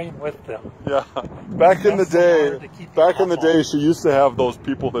was. Join with them. Yeah. Back in the day, she used to have those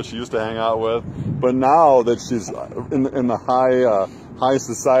people that she used to hang out with. But now that she's in the high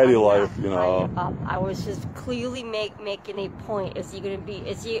society life, you know. I was just clearly making a point. Is he going to be?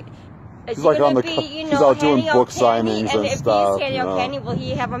 She's like she's out doing book signings and stuff. Will he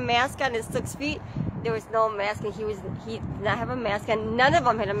have a mask on his 6 feet? There was no mask, and he did not have a mask, and none of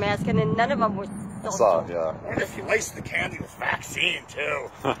them had a mask, and none of them were social. And if you laced the candy with vaccine too,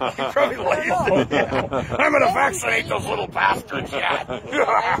 you probably laced it. Yeah. I'm gonna vaccinate those little bastards. Yeah.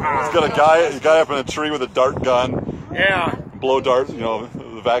 He's got a guy up in a tree with a dart gun. Yeah. Blow dart, you know,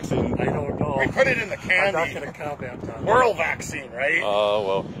 the vaccine. I don't know. We put it in the candy. I'm not going to comment on World vaccine, right? Oh,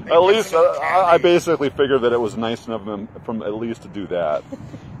 well. At least I basically figured that it was nice enough of him from at least to do that.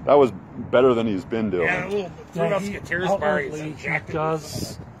 That was better than he's been doing. Yeah, he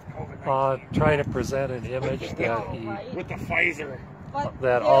does try to present an image that he... With the Pfizer.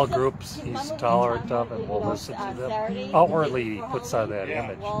 That all groups he's tolerant of and will listen to them. Outwardly, he puts on that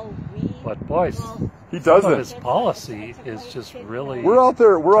image. But boys, he doesn't. Some of his policy is just really. We're out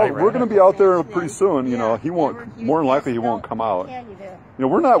there. We're going to be out there pretty soon. You know, he won't. More than likely, he won't come out. You know,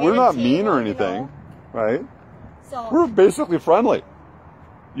 we're not mean or anything, right? We're basically friendly.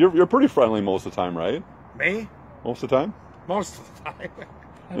 You're pretty friendly most of the time, right? Me? Most of the time. Most of the time.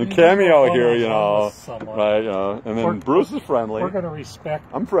 And Cameo here, you know, right? You know, and then Bruce is friendly. We're going to respect.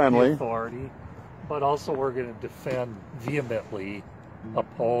 I'm friendly. The authority, but also we're going to defend vehemently,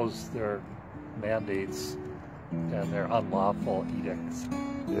 oppose their mandates and their unlawful edicts.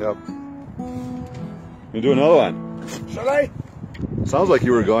 Yep. You do another one? Should I? Sounds like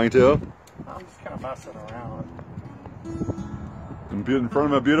you were going to. I'm just kind of messing around. In front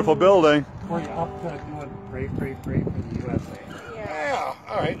of a beautiful building. We're up to doing pray for the USA. Yeah,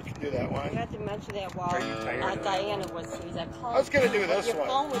 all right, we can do that one. I had to mention that while Diana was here. I was going to do this one. Your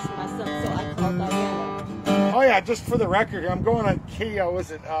phone was messed up, so I called Diana. Oh, yeah, just for the record, I'm going on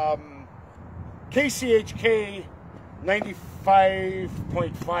KCHK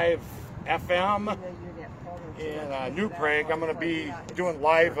 95.5 FM in New Prague. I'm going to be doing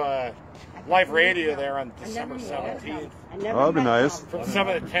live live radio there on December 17th. That'd be nice. From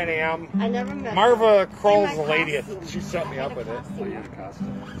 7 to 10 a.m. I never met Marva Kroll's the lady. She set me up with it.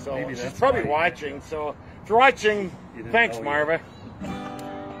 So Maybe she's that's probably why. watching. So if you're watching, thanks, Marva.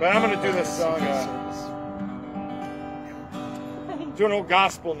 But I'm going to do this song. Do an old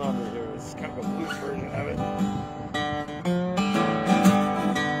gospel number here. It's kind of a blues version of it.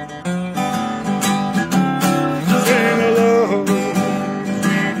 Sing hello,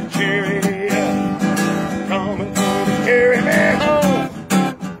 sweet cherry, coming for to carry me home.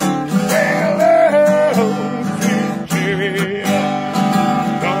 Sing hello, sweet cherry,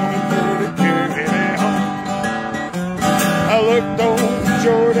 coming for to carry me home. I looked over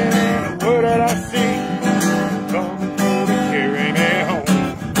Jordan and what did I see? Coming for to carry me home.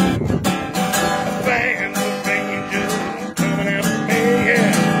 A band of angels coming after me,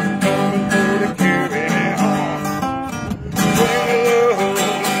 yeah, coming for to carry me home. Swing hello,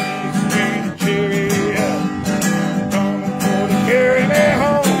 sweet cherry, coming for to carry me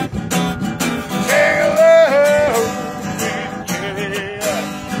home. Sing hello, sweet cherry,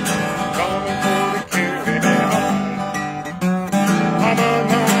 coming for to carry me home. I'm on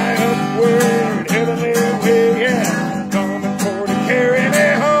my upward heavenly way, yeah, coming for to carry me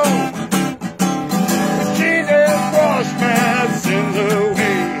home. Jesus washed my sins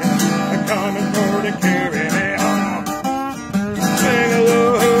away, coming for to carry me home. Sing hello,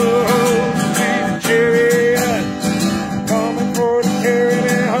 sweet chariot, coming for to carry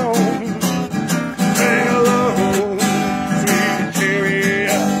me home. Sing hello, sweet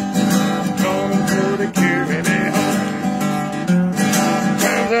chariot, coming for to carry me home.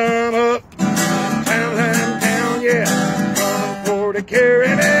 Times I'm up, times I'm down, yeah, coming for to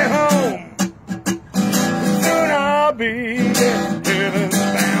carry me home. Soon I'll be heaven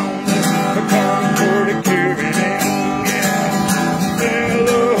bound, coming for to carry me home, yeah. Sing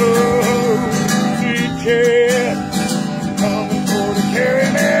hello, sweet chariot, coming for to carry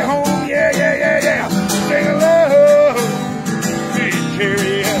me home, yeah, yeah, yeah, yeah. Sing hello, sweet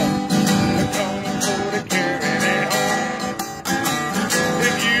chariot, coming for to carry me home.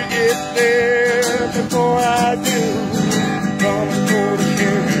 If you get there before I do, coming for to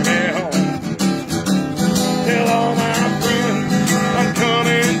carry me home. Tell all my friends I'm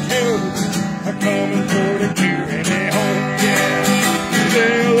coming too. I'm coming for to carry me home, yeah.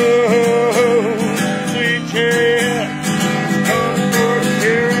 Say hello, sweet chariot, coming for to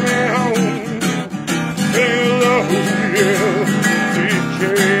carry me home. Say hello, yeah, sweet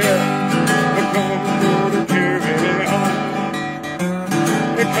chariot, coming for to carry me home.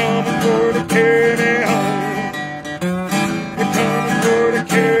 You're coming for to carry me home. You're coming for to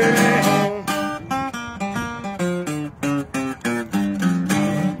carry me home.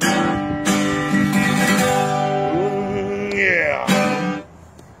 Yeah.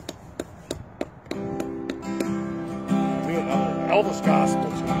 Do another Elvis gospel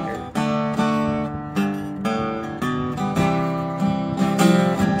tune here.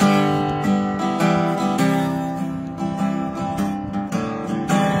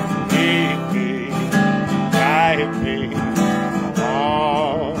 Lead me, guide me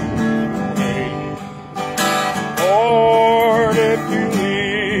along the way. Lord, if you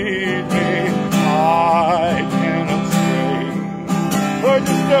lead me, I cannot stray. Lord,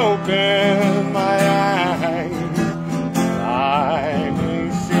 just open my eyes, I may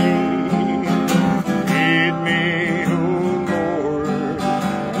see.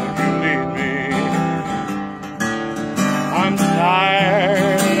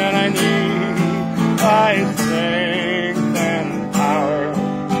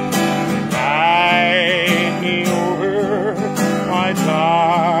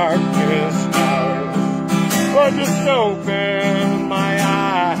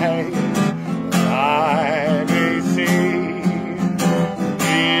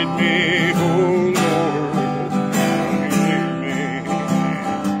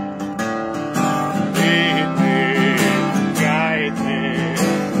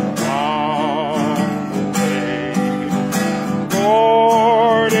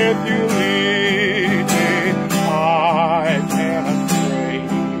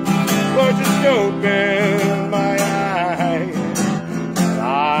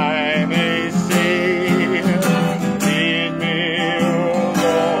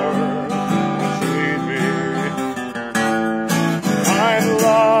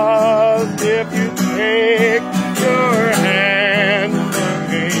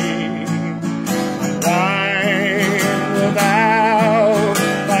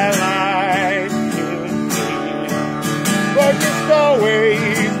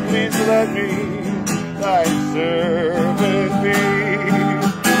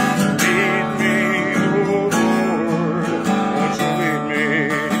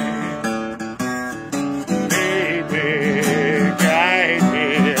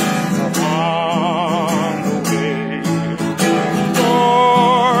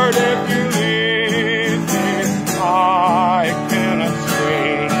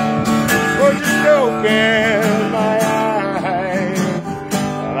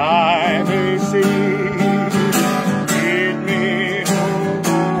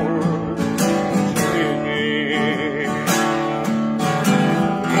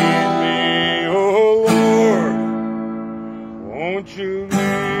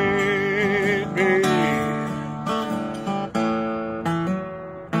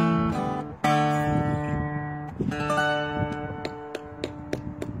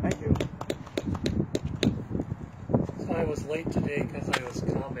 late today because I was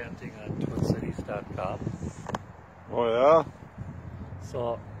commenting on TwinCities.com. Oh yeah?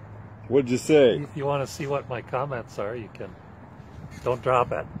 So what'd you say? If you want to see what my comments are, you can. Don't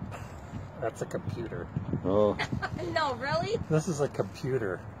drop it. That's a computer. Oh. No, really? This is a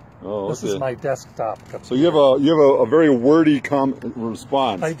computer. Oh, okay. This is my desktop computer. So you have a very wordy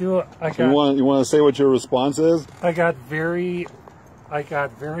response. I do. You want to say what your response is? I got very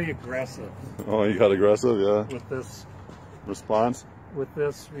aggressive. Oh, you got aggressive, yeah. With this response. With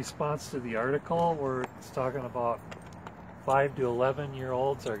this response to the article, where it's talking about 5 to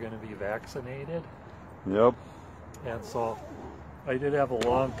 11-year-olds are going to be vaccinated. Yep. And so I did have a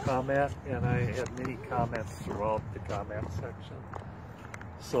long comment, and I had many comments throughout the comment section.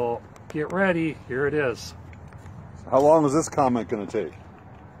 So get ready, here it is. How long is this comment going to take?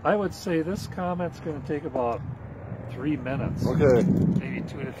 I would say this comment's going to take about 3 minutes. Okay. Maybe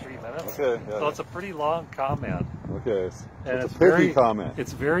 2 to 3 minutes. Okay. Yeah. So it's a pretty long comment. Okay. And it's a pithy comment.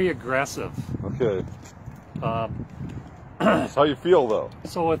 It's very aggressive. Okay. That's how you feel, though.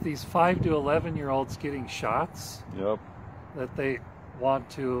 So with these 5 to 11-year-olds getting shots, yep, that they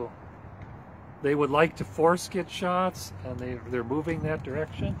would like to force get shots, and they're moving that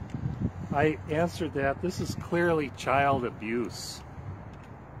direction. I answered that this is clearly child abuse.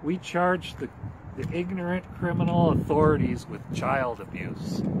 We charge the ignorant criminal authorities with child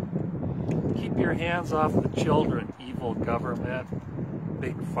abuse. Keep your hands off the children, evil government,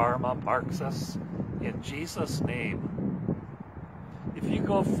 big pharma, Marxists, in Jesus' name. If you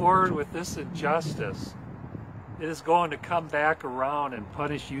go forward with this injustice, it is going to come back around and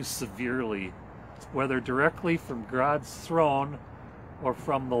punish you severely, whether directly from God's throne or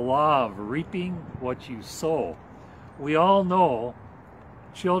from the law of reaping what you sow. We all know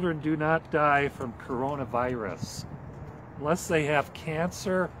children do not die from coronavirus unless they have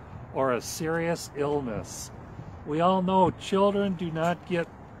cancer or a serious illness. We all know children do not get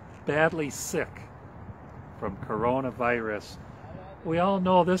badly sick from coronavirus. We all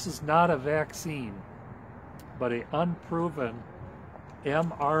know this is not a vaccine, but an unproven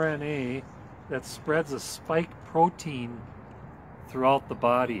mRNA that spreads a spike protein throughout the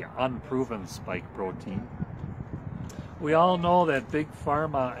body, unproven spike protein. We all know that big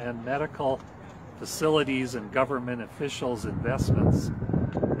pharma and medical facilities and government officials' investments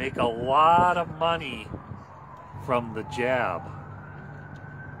make a lot of money from the jab.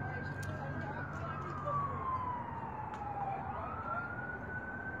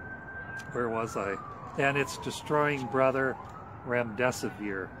 Where was I? And it's destroying brother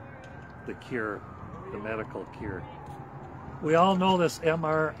remdesivir, the cure, the medical cure. We all know this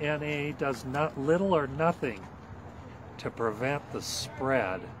mRNA does little or nothing to prevent the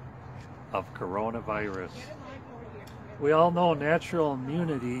spread of coronavirus. We all know natural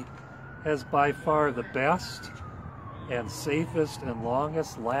immunity has by far the best and safest and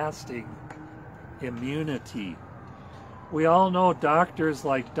longest lasting immunity. We all know doctors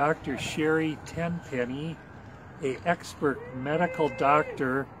like Dr. Sherry Tenpenny, an expert medical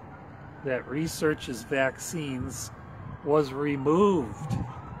doctor that researches vaccines, was removed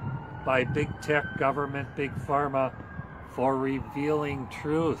by big tech, government, big pharma for revealing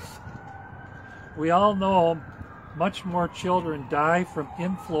truth. We all know much more children die from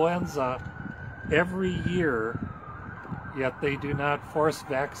influenza every year, yet they do not force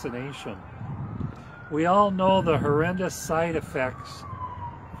vaccination. We all know the horrendous side effects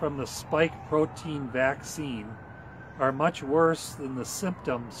from the spike protein vaccine are much worse than the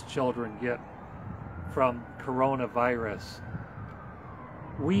symptoms children get from coronavirus.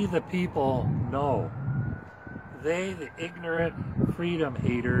 We the people know. They, the ignorant freedom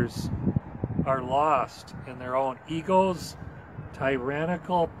haters, are lost in their own egos,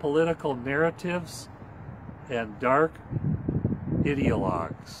 tyrannical political narratives, and dark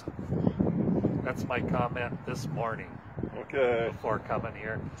ideologues. That's my comment this morning. Okay. Before coming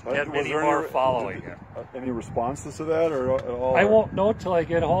here. And many more following it. Any responses to that or at all? I won't know till I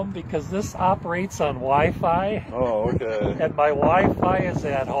get home because this operates on Wi-Fi. Oh, okay. And my Wi-Fi is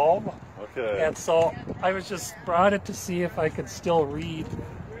at home. Okay. And so I was just brought it to see if I could still read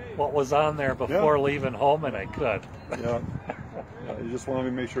what was on there before leaving home, and I could. Yeah. You just want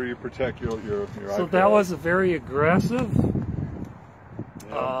to make sure you protect your So iPad. that was a very aggressive.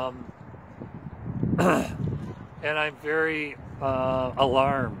 Yeah. And I'm very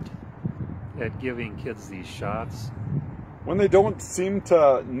alarmed at giving kids these shots when they don't seem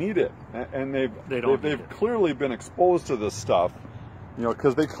to need it, and they've clearly been exposed to this stuff, you know,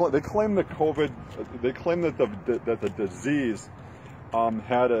 because they claim that COVID, they claim that the disease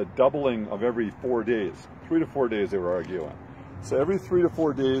had a doubling of every 4 days, 3 to 4 days they were arguing. So every 3 to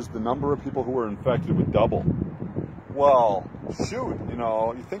 4 days, the number of people who were infected would double. Well, shoot, you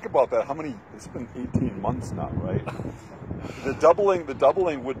know, you think about that. How many? It's been 18 months now, right? The doubling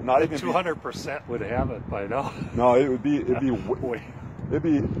would not even 200% would have it by now. No, it'd be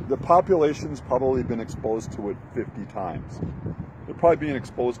the population's probably been exposed to it 50 times. They're probably being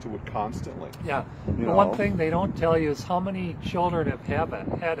exposed to it constantly. Yeah. The one thing they don't tell you is how many children have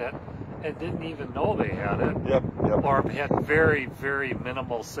had it and didn't even know they had it. Yep. Or had very, very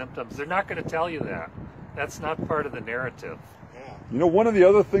minimal symptoms. They're not going to tell you that. That's not part of the narrative. You know, one of the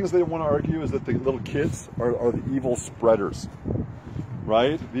other things they want to argue is that the little kids are the evil spreaders,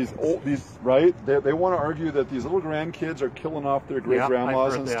 right? They want to argue that these little grandkids are killing off their great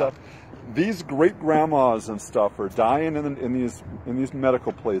grandmas and stuff. These great grandmas and stuff are dying in these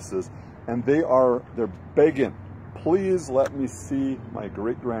medical places, and they're begging, please let me see my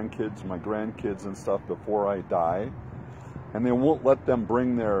great grandkids, my grandkids and stuff before I die. And they won't let them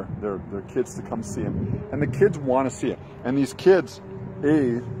bring their kids to come see them. And the kids want to see it. And these kids,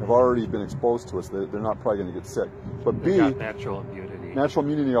 A, have already been exposed to us. They're not probably going to get sick. But B, got natural immunity. Natural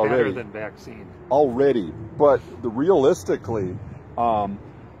immunity already. Better than vaccine. Already. But realistically, they're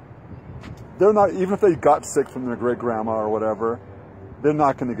not, even if they got sick from their great grandma or whatever, they're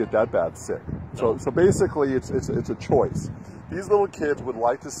not going to get that bad sick. So basically, it's a choice. These little kids would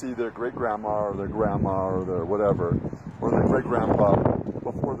like to see their great grandma or their grandma or their whatever, or their great grandpa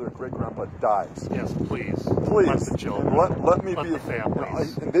before their great grandpa dies. Yes, please. Let the children. Let me let be. The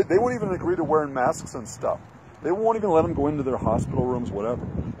families. They won't even agree to wearing masks and stuff. They won't even let them go into their hospital rooms, whatever.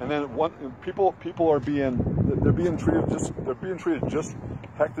 And then people are being treated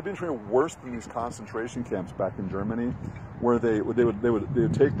worse than these concentration camps back in Germany, where they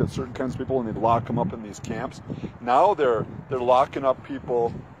would take certain kinds of people and they'd lock them up in these camps. Now they're locking up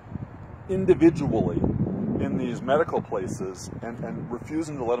people individually in these medical places and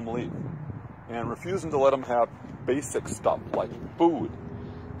refusing to let them leave, and refusing to let them have basic stuff like food.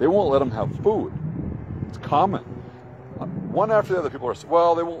 They won't let them have food. It's common. One after the other, people are saying,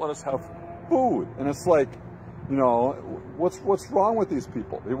 well, they won't let us have food. And it's like, you know, what's wrong with these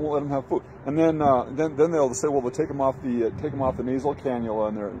people? They won't let them have food. And then they'll say, well, they'll take them off the nasal cannula,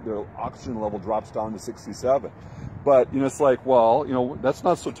 and their oxygen level drops down to 67. But, you know, it's like, well, you know, that's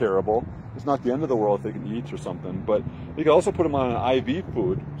not so terrible. It's not the end of the world if they can eat or something. But you can also put them on an IV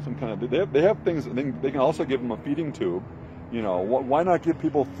food, some kind of, they have things, they can also give them a feeding tube. You know, why not give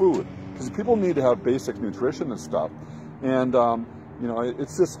people food? Because people need to have basic nutrition and stuff. And, you know,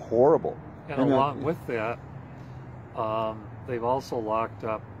 it's just horrible. And along with that, they've also locked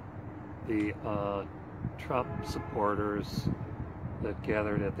up the Trump supporters that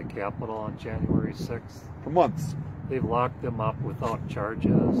gathered at the Capitol on January 6th. For months. They've locked them up without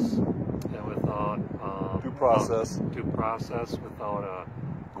charges and without due process, without a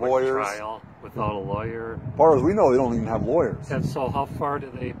lawyers, trial, without a lawyer. As far as we know, they don't even have lawyers. And so how far do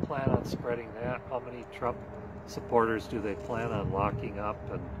they plan on spreading that? How many Trump supporters do they plan on locking up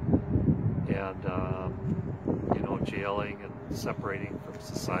and you know, jailing and separating from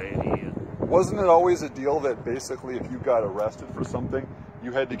society? And wasn't it always a deal that basically if you got arrested for something,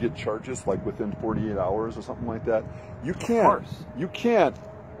 you had to get charges like within 48 hours or something like that? You can't. Of course. You can't.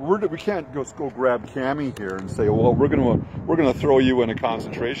 We can't go grab Cammie here and say, well, we're gonna throw you in a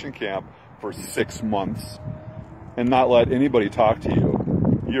concentration camp for 6 months and not let anybody talk to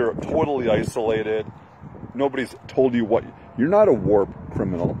you. You're totally isolated. Nobody's told you what. You're not a war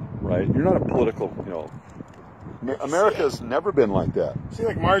criminal, right? You're not a political, you know. America's never been like that. See,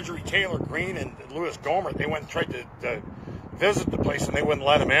 like Marjorie Taylor Greene and Louis Gohmert, they went and tried to visit the place and they wouldn't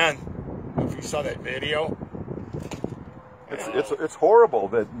let them in. If you saw that video. It's horrible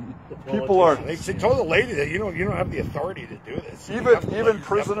that people are. They told the lady that you don't have the authority to do this. Even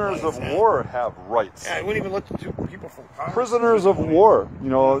prisoners of war have rights. Yeah, I wouldn't even let the two people from Congress. Prisoners of war, you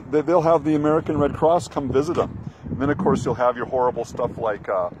know, they'll have the American Red Cross come visit them. And then of course you'll have your horrible stuff like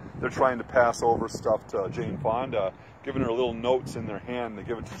they're trying to pass over stuff to Jane Fonda, giving her little notes in their hand. They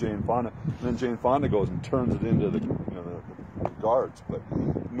give it to Jane Fonda, and then Jane Fonda goes and turns it into the guards. But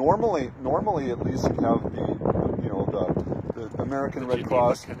normally at least you have the American Red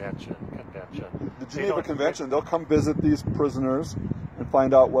Cross Convention. The Geneva Convention. They'll come visit these prisoners and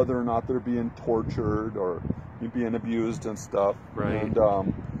find out whether or not they're being tortured or being abused and stuff. Right. And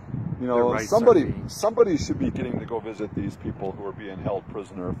you know, somebody should be getting to go visit these people who are being held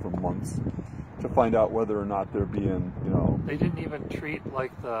prisoner for months to find out whether or not they're being, you know. They didn't even treat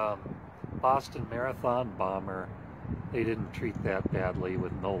like the Boston Marathon bomber. They didn't treat that badly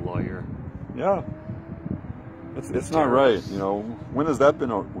with no lawyer. Yeah. It's not right, you know. When has that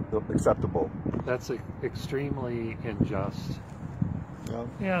been acceptable? That's extremely unjust. Yeah.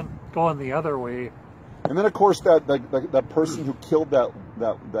 And going the other way, And then, of course, that person who killed that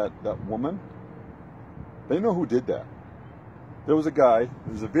woman, they know who did that. There was a guy.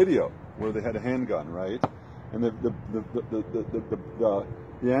 There's a video where they had a handgun, right? And the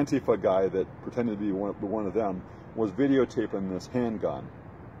Antifa guy that pretended to be one of them was videotaping this handgun.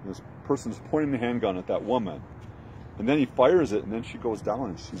 This person's pointing the handgun at that woman, and then he fires it, and then she goes down,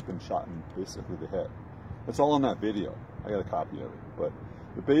 and she's been shot in basically the head. It's all on that video. I got a copy of it, but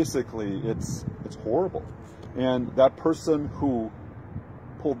basically, it's horrible. And that person who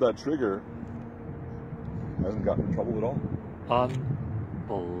pulled that trigger hasn't gotten in trouble at all.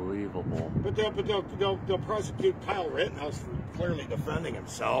 Unbelievable. But they'll prosecute Kyle Rittenhouse for clearly defending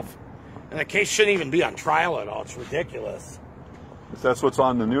himself, and the case shouldn't even be on trial at all. It's ridiculous. That's what's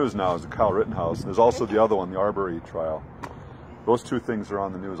on the news now, is the Kyle Rittenhouse. There's also the other one, the Arbery trial. Those two things are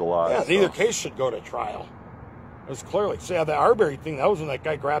on the news a lot. Yeah, neither case should go to trial. It was clearly. So yeah, the Arbery thing, that was when that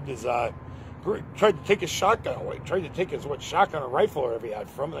guy grabbed his, tried to take his shotgun away. Tried to take his, shotgun or rifle or whatever he had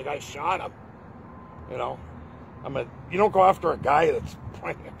from him. The guy shot him. You know? You don't go after a guy that's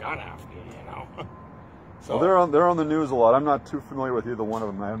pointing a gun after you, you know? So well, they're on the news a lot. I'm not too familiar with either one of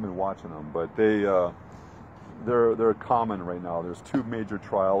them. I haven't been watching them, but they're common right now. There's two major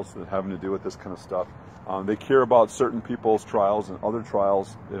trials that having to do with this kind of stuff. They care about certain people's trials, and other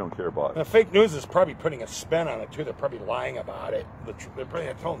trials they don't care about. The fake news is probably putting a spin on it too. They're probably lying about it. They're probably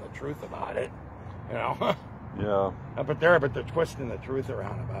not telling the truth about it, you know. Yeah. But they're twisting the truth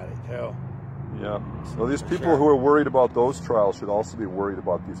around about it too. Yeah. So these people who are worried about those trials should also be worried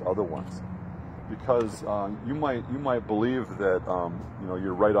about these other ones, because you might believe that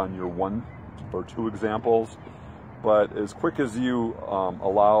you're right on your one or two examples, but as quick as you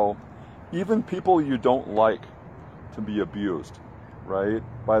allow even people you don't like to be abused, right,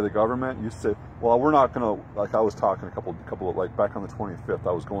 by the government, you say, well, we're not going to, like I was talking a couple of, like back on the 25th,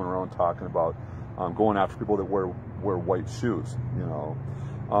 I was going around talking about going after people that wear white shoes, you know,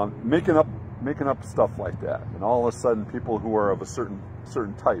 making up stuff like that, and all of a sudden people who are of a certain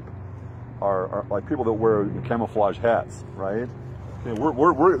type are like people that wear camouflage hats, right? Okay,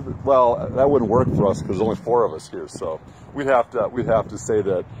 well, that wouldn't work for us because there's only 4 of us here, so we'd have to say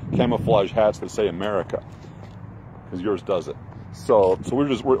that camouflage hats that say America, because yours doesn't. So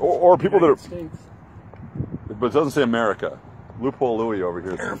or people that are, but it doesn't say America. Loophole Louie over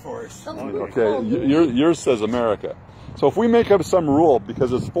here. Air Force. Okay, yours says America. So if we make up some rule,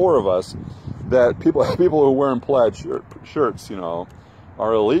 because it's 4 of us, that people who are wearing plaid shirts, you know,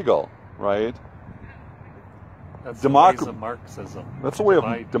 are illegal, right? That's the ways of Marxism. That's a way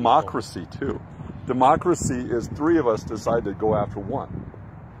of democracy too. Democracy is 3 of us decide to go after one.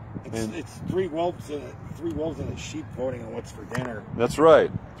 It's 3 wolves and a sheep voting on what's for dinner. That's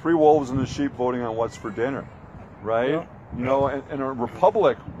right. 3 wolves and a sheep voting on what's for dinner, right? Yeah. You know, and a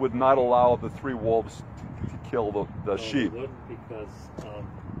republic would not allow the 3 wolves to kill the sheep. It wouldn't, because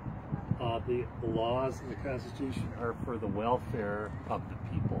the laws in the Constitution are for the welfare of the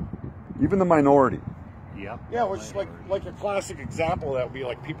people. Even the minority. Yep. Yeah, which is like a classic example that would be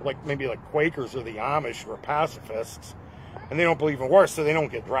like people maybe like Quakers or the Amish who are pacifists, and they don't believe in war, so they don't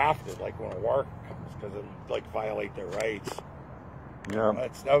get drafted like when a war comes, because it would violate their rights. Yeah.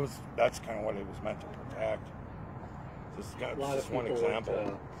 That's kind of what it was meant to protect. Just one example. Went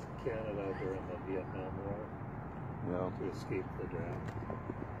to Canada during the Vietnam War. Yeah. To escape the draft.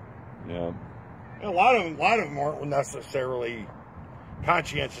 Yeah. And a lot of them weren't necessarily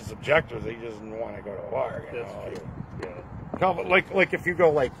conscientious objectors. They just didn't want to go to war. You know? Yeah. Like if you go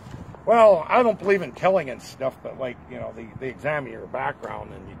well, I don't believe in killing and stuff, but they examine your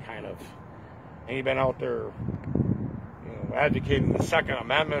background, and you've been out there, advocating the Second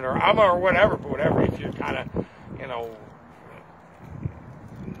Amendment or whatever. But whatever, if you're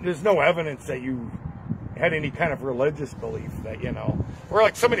there's no evidence that you had any kind of religious belief that or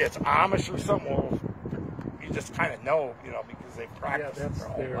like somebody that's Amish or something. Well, you just kind of know, because they've practiced their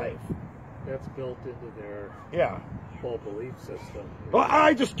whole life. That's built into their whole belief system. Well,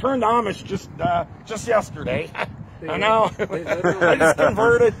 I just turned Amish just yesterday. I know. I just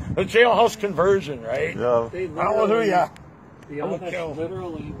converted. The jailhouse conversion, right? Yeah. Hallelujah. The Amish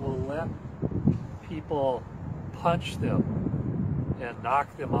literally will let people punch them and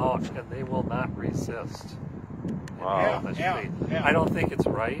knock them out, and they will not resist. Wow. Yeah. I don't think it's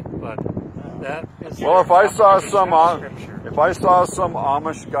right, but that is. Well, if I saw some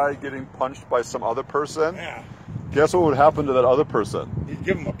Amish guy getting punched by some other person, guess what would happen to that other person? You'd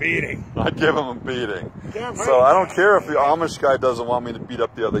give him a beating. I'd give him a beating. Yeah, so I don't care if the Amish guy doesn't want me to beat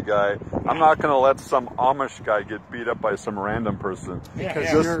up the other guy. I'm not going to let some Amish guy get beat up by some random person.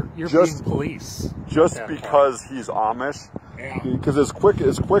 Because you're being police. Just because he's Amish Because as quick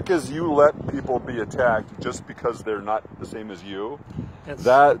as you let people be attacked just because they're not the same as you,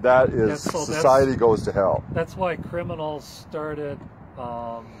 that is society goes to hell. That's why criminals started,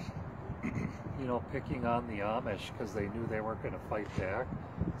 you know, picking on the Amish because they knew they weren't going to fight back.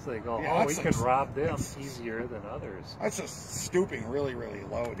 So they go, oh, we can rob them easier than others. That's just stooping really, really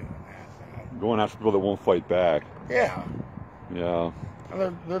low doing that. Going after people that won't fight back. Yeah. Yeah.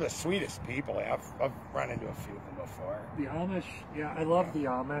 They're the sweetest people. I've run into a few of them before. The Amish, yeah, I love the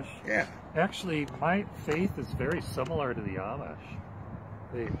Amish. Yeah. Actually, my faith is very similar to the Amish.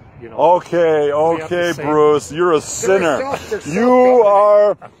 They, you know. Okay, Bruce, you're a sinner. You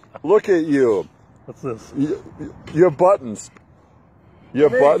are. Look at you. What's this? You have buttons. You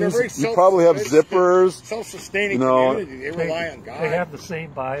have buttons. You probably have zippers. Self-sustaining community. They rely on God. They have the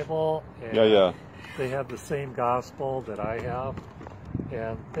same Bible. And yeah. They have the same gospel that I have.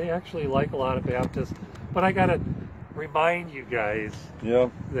 And they actually like a lot of Baptists. But I got to remind you guys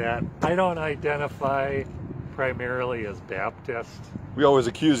that I don't identify primarily as Baptist. We always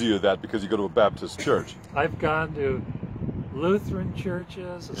accuse you of that because you go to a Baptist church. I've gone to Lutheran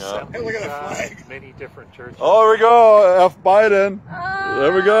churches, Assembly look at of the God, flag. many different churches. Oh, there we go. F. Biden.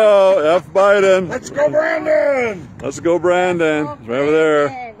 There we go. F. Biden. Let's go, Brandon. Let's go, Brandon. It's right over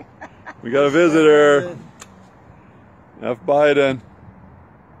there. We got a visitor. F. Biden.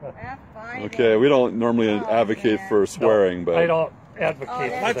 F. Biden. Okay, we don't normally advocate for swearing, but I don't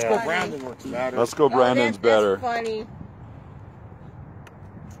advocate for Let's that. go, Brandon works better. Let's go, Brandon's better. That's funny.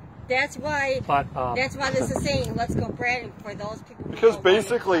 That's why. That's why this is saying "Let's go, Brandon" for those people. Because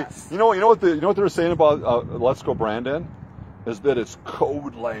basically, you know what they were saying about "Let's go, Brandon," is that it's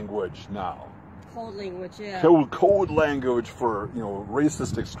code language now. Code language, yeah. Code language for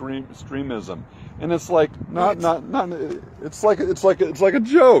racist extremism, and it's like not. It's like a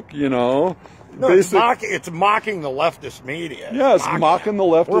joke, No, it's mocking the leftist media. Yeah, it's mocking the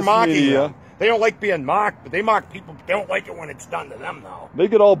leftist We're mocking media. Them. They don't like being mocked, but they mock people. They don't like it when it's done to them, though. They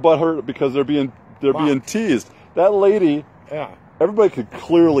get all butthurt because they're being teased. That lady, everybody could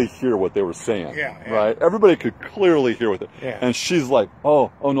clearly hear what they were saying. Right? Everybody could clearly hear what and she's like, oh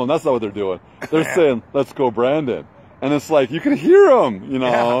no, that's not what they're doing. They're saying, "Let's go, Brandon," and it's like you can hear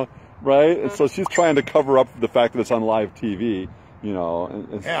them, right? And so she's trying to cover up the fact that it's on live TV,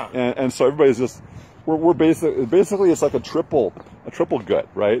 and so everybody's just we're basically it's like a triple gut,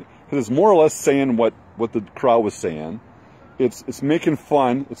 right? Because it's more or less saying what the crowd was saying. It's making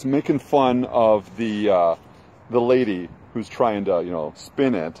fun. It's making fun of the lady who's trying to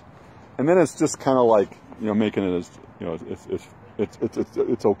spin it, and then it's just kind of like making it as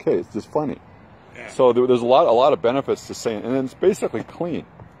it's okay. It's just funny. Yeah. So there's a lot of benefits to saying, and it's basically clean.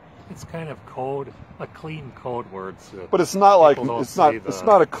 It's kind of a clean code word. But it's not like it's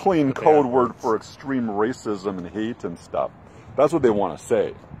not a clean code word for extreme racism and hate and stuff. That's what they want to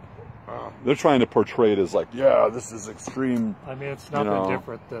say. They're trying to portray it as like, this is extreme. I mean, it's nothing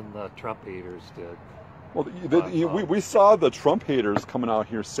different than the Trump haters did. Well, we saw the Trump haters coming out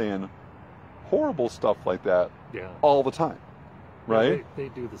here saying horrible stuff like that all the time, right? Yeah, they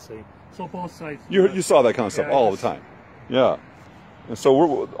do the same. So both sides. You saw that kind of stuff all the time, And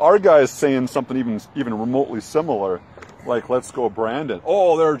so our guys saying something even remotely similar, like "Let's go, Brandon."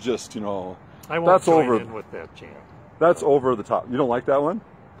 Oh, they're just I won't that's join over. in with that chant. That's over the top. You don't like that one?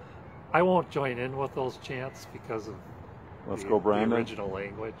 I won't join in with those chants because of the original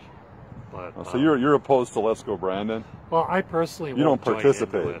language. But so you're opposed to "Let's go, Brandon"? Well, I personally don't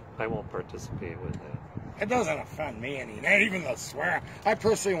participate. I won't participate with it. It doesn't offend me any, not even the swear. I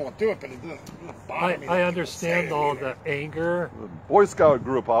personally won't do it, but it doesn't bother me. I understand though the anger. The Boy Scout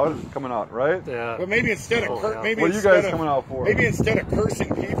group coming out, right? Yeah. But maybe instead of what are you guys coming out for? Maybe instead of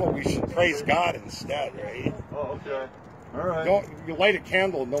cursing people, we should praise God instead, right? Oh, okay. All right. You light a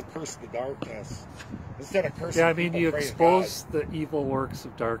candle and don't curse the darkness. Instead of cursing, you expose the evil works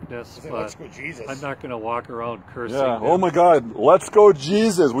of darkness. But let's go, Jesus. I'm not going to walk around cursing. Yeah. them. Oh my God. Let's go,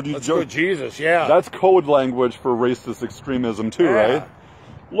 Jesus. Would you? Let's go, Jesus. Yeah. That's code language for racist extremism too, right?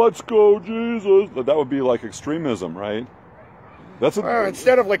 Let's go, Jesus. That would be like extremism, right? That's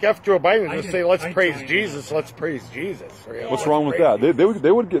instead of like F. Joe Biden, just say let's praise Jesus. Let's praise Jesus. What's wrong with that?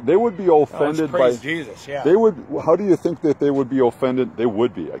 They would be offended by Jesus. Yeah. They would. How do you think that they would be offended? They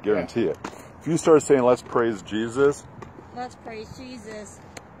would be. I guarantee it. If you start saying "Let's praise Jesus," let's praise Jesus,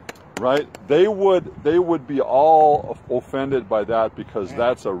 right? They would be all offended by that because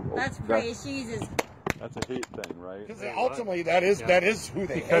let's praise Jesus. That's a hate thing, right? Because ultimately, that is who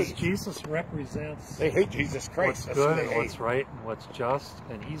they hate. Because Jesus represents. They hate Jesus Christ. What's good and what's right and what's just,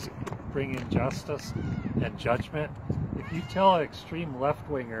 and He's bringing justice and judgment. If you tell an extreme left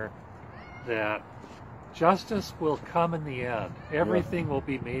winger that justice will come in the end. Everything will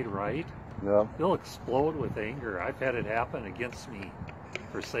be made right. Yeah. They'll explode with anger. I've had it happen against me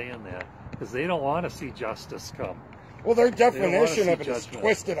for saying that, because they don't want to see justice come. Well, their definition of it is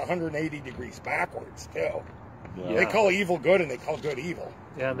twisted 180 degrees backwards, too. Yeah. They call evil good and they call good evil.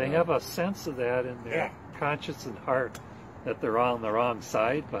 Yeah, and they have a sense of that in their conscience and heart, that they're on the wrong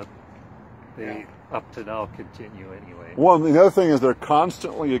side, but they, up to now, continue anyway. Well, and the other thing is they're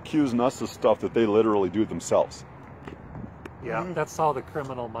constantly accusing us of stuff that they literally do themselves. Yeah, that's how the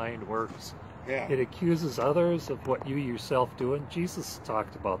criminal mind works. Yeah. It accuses others of what you yourself do, and Jesus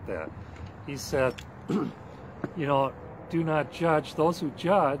talked about that. He said, you know, do not judge. Those who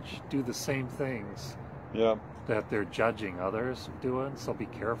judge do the same things that they're judging others doing, so be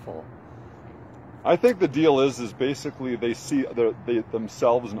careful. I think the deal is basically they see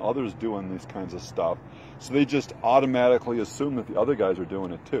themselves and others doing these kinds of stuff, so they just automatically assume that the other guys are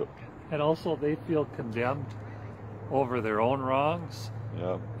doing it too. And also they feel condemned over their own wrongs.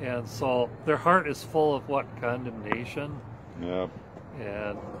 Yeah. And so their heart is full of what? Condemnation. Yeah.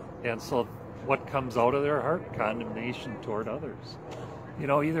 And so what comes out of their heart? Condemnation toward others. You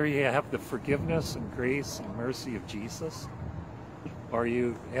know, either you have the forgiveness and grace and mercy of Jesus, or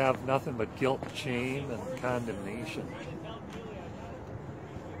you have nothing but guilt, shame, and condemnation.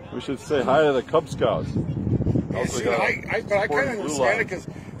 We should say hi to the Cub Scouts. Yeah, see, I kind of understand it, because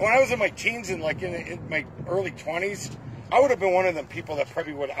when I was in my teens and like in my early 20s, I would have been one of them people that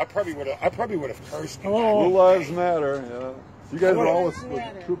probably would have cursed. Blue Lives Matter. Yeah. You guys are all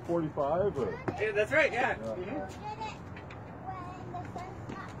with Troop 45, or? Yeah, that's right. Yeah.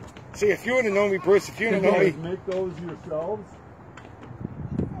 See, if you would have known me, Bruce, if you would have known me, make those yourselves.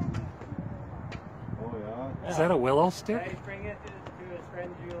 Oh yeah. Is that a willow stick? I bring it to his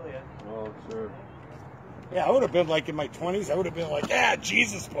friend Julia. Oh sure. Yeah, I would have been like in my 20s. I would have been like, "Yeah,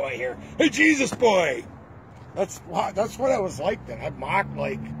 Jesus boy here. Hey, Jesus boy." That's what I was like then. I mocked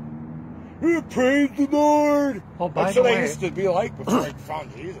like, "Praise the Lord." Oh, by that's the what way, I used to be like before I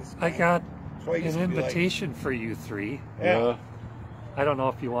found Jesus. I got an invitation for you three. Yeah. I don't know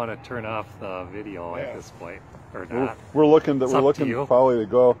if you want to turn off the video at this point or not. We're looking probably to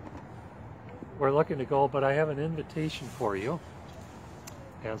go. We're looking to go, but I have an invitation for you.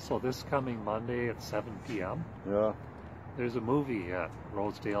 And so this coming Monday at 7 p.m. Yeah. There's a movie at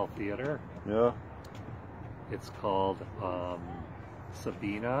Rosedale Theater. Yeah. It's called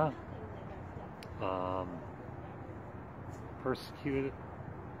Sabina, Persecuted.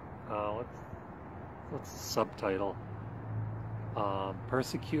 What's the subtitle?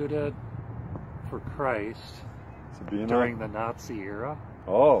 Persecuted for Christ Sabina? During the Nazi era.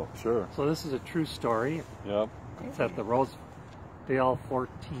 Oh, sure. So this is a true story. Yeah. It's at the Rosedale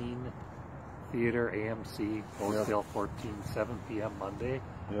 14 Theater, AMC, Rosedale 14, 7 p.m. Monday.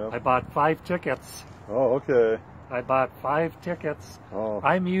 Yeah. I bought 5 tickets. Oh, okay. I bought 5 tickets. Oh.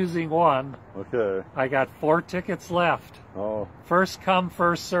 I'm using one. Okay. I got 4 tickets left. Oh. First come,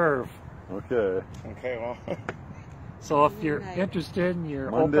 first serve. Okay. Okay, well. So if you're interested and you're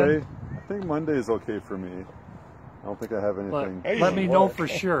Monday, open, I think Monday is okay for me. I don't think I have anything. let me know for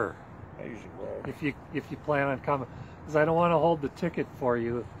sure. I usually work. If you plan on coming, because I don't want to hold the ticket for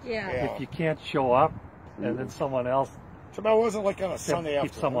you. Yeah. If you can't show up, and then someone else. So that wasn't like on a Sunday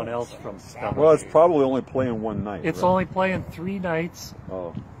afternoon. Keep someone else from coming. Well, it's probably only playing one night. It's right? only playing 3 nights.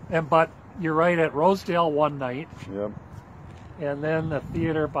 Oh. But you're right, at Rosedale one night. Yep. And then the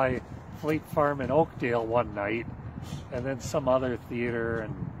theater by Fleet Farm in Oakdale one night. And then some other theater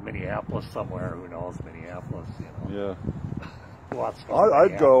in Minneapolis somewhere. Who knows Minneapolis? You know. Yeah.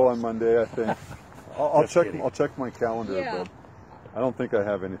 I'd go on Monday. I think. I'll check my calendar, but I don't think I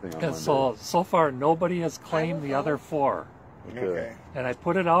have anything on Monday. So far nobody has claimed the other 4. Okay. And I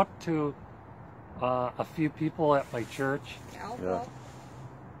put it out to a few people at my church.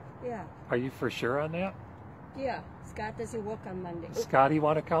 Yeah. Are you for sure on that? Yeah. Scott doesn't work on Monday. Scotty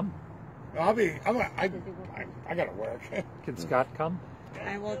want to come? I gotta work. Can Scott come?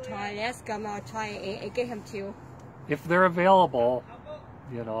 I will try and ask him. I'll try and get him to. If they're available,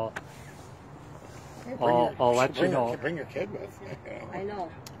 you know, I'll let you know. Bring your kid with. You know. I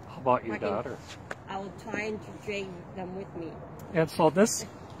know. How about your daughter? I will try and drag them with me. And so this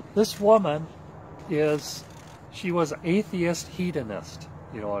woman she was atheist hedonist.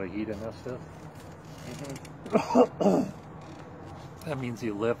 You know what a hedonist is? Mm-hmm. That means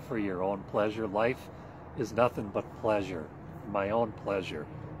you live for your own pleasure. Life is nothing but pleasure, my own pleasure.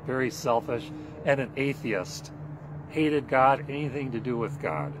 Very selfish. And an atheist. Hated God, anything to do with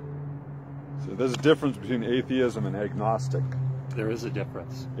God. So there's a difference between atheism and agnostic. There is a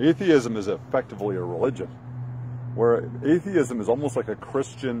difference. Atheism is effectively a religion, where atheism is almost like a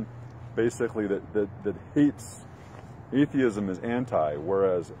Christian basically that hates atheism is anti,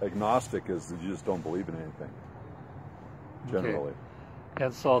 whereas agnostic is you just don't believe in anything. Generally. Okay.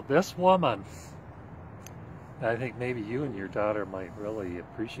 And so this woman, I think maybe you and your daughter might really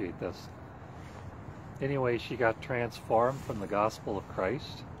appreciate this. Anyway, she got transformed from the gospel of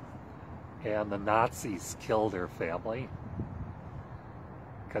Christ, and the Nazis killed her family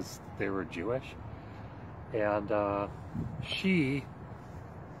because they were Jewish. And she,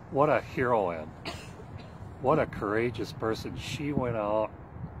 what a heroine, what a courageous person. She went out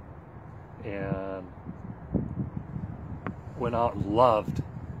and loved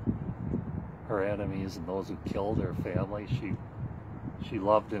her enemies and those who killed her family. She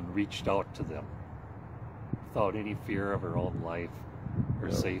loved and reached out to them without any fear of her own life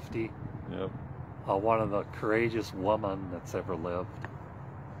or safety. Yep. One of the courageous women that's ever lived.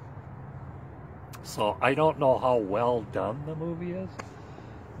 So I don't know how well done the movie is,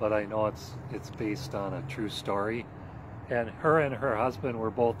 but I know it's based on a true story. And her husband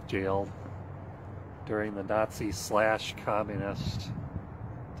were both jailed during the Nazi/communist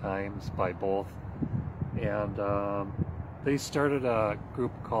times by both. And they started a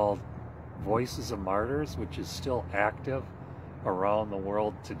group called Voices of Martyrs, which is still active around the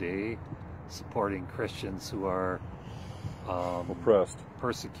world today, supporting Christians who are oppressed,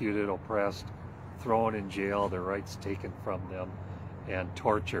 persecuted, oppressed, thrown in jail, their rights taken from them, and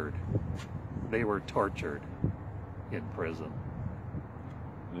tortured. They were tortured in prison.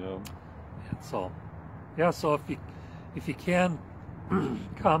 Yeah. And so, yeah. So if you can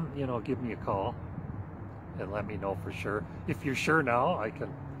come, give me a call and let me know for sure. If you're sure now, I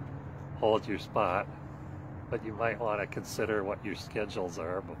can hold your spot, but you might want to consider what your schedules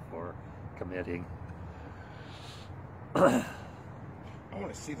are before committing. I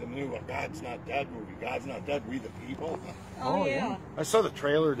want to see the new God's Not Dead movie. God's Not Dead, We the People. Oh yeah. I saw the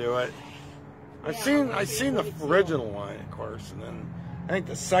trailer to it. I've seen the original one, of course, and then I think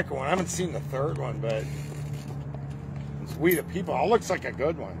the second one. I haven't seen the third one, but it's We the People. It looks like a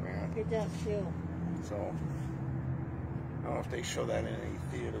good one, man. It does too. So I don't know if they show that in any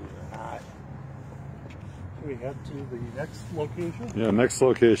theaters or not. Should we head to the next location? Yeah, next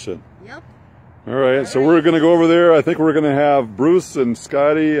location. Yep. All right, so we're going to go over there. I think we're going to have Bruce and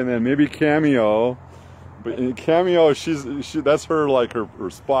Scotty, and then maybe Cameo. But in Cameo, that's her like her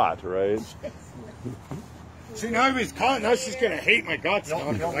spot, right? See, now everybody's calling. Now she's gonna hate my guts.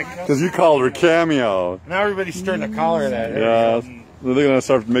 Because you called her Cameo. Now everybody's starting to call her that. Yeah, they're going to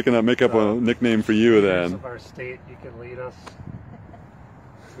start make up a nickname for you then. Of our state, you can lead us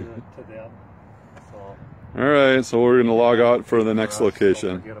to them. So. All right, so we're going to log out for the next location.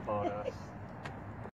 Don't forget about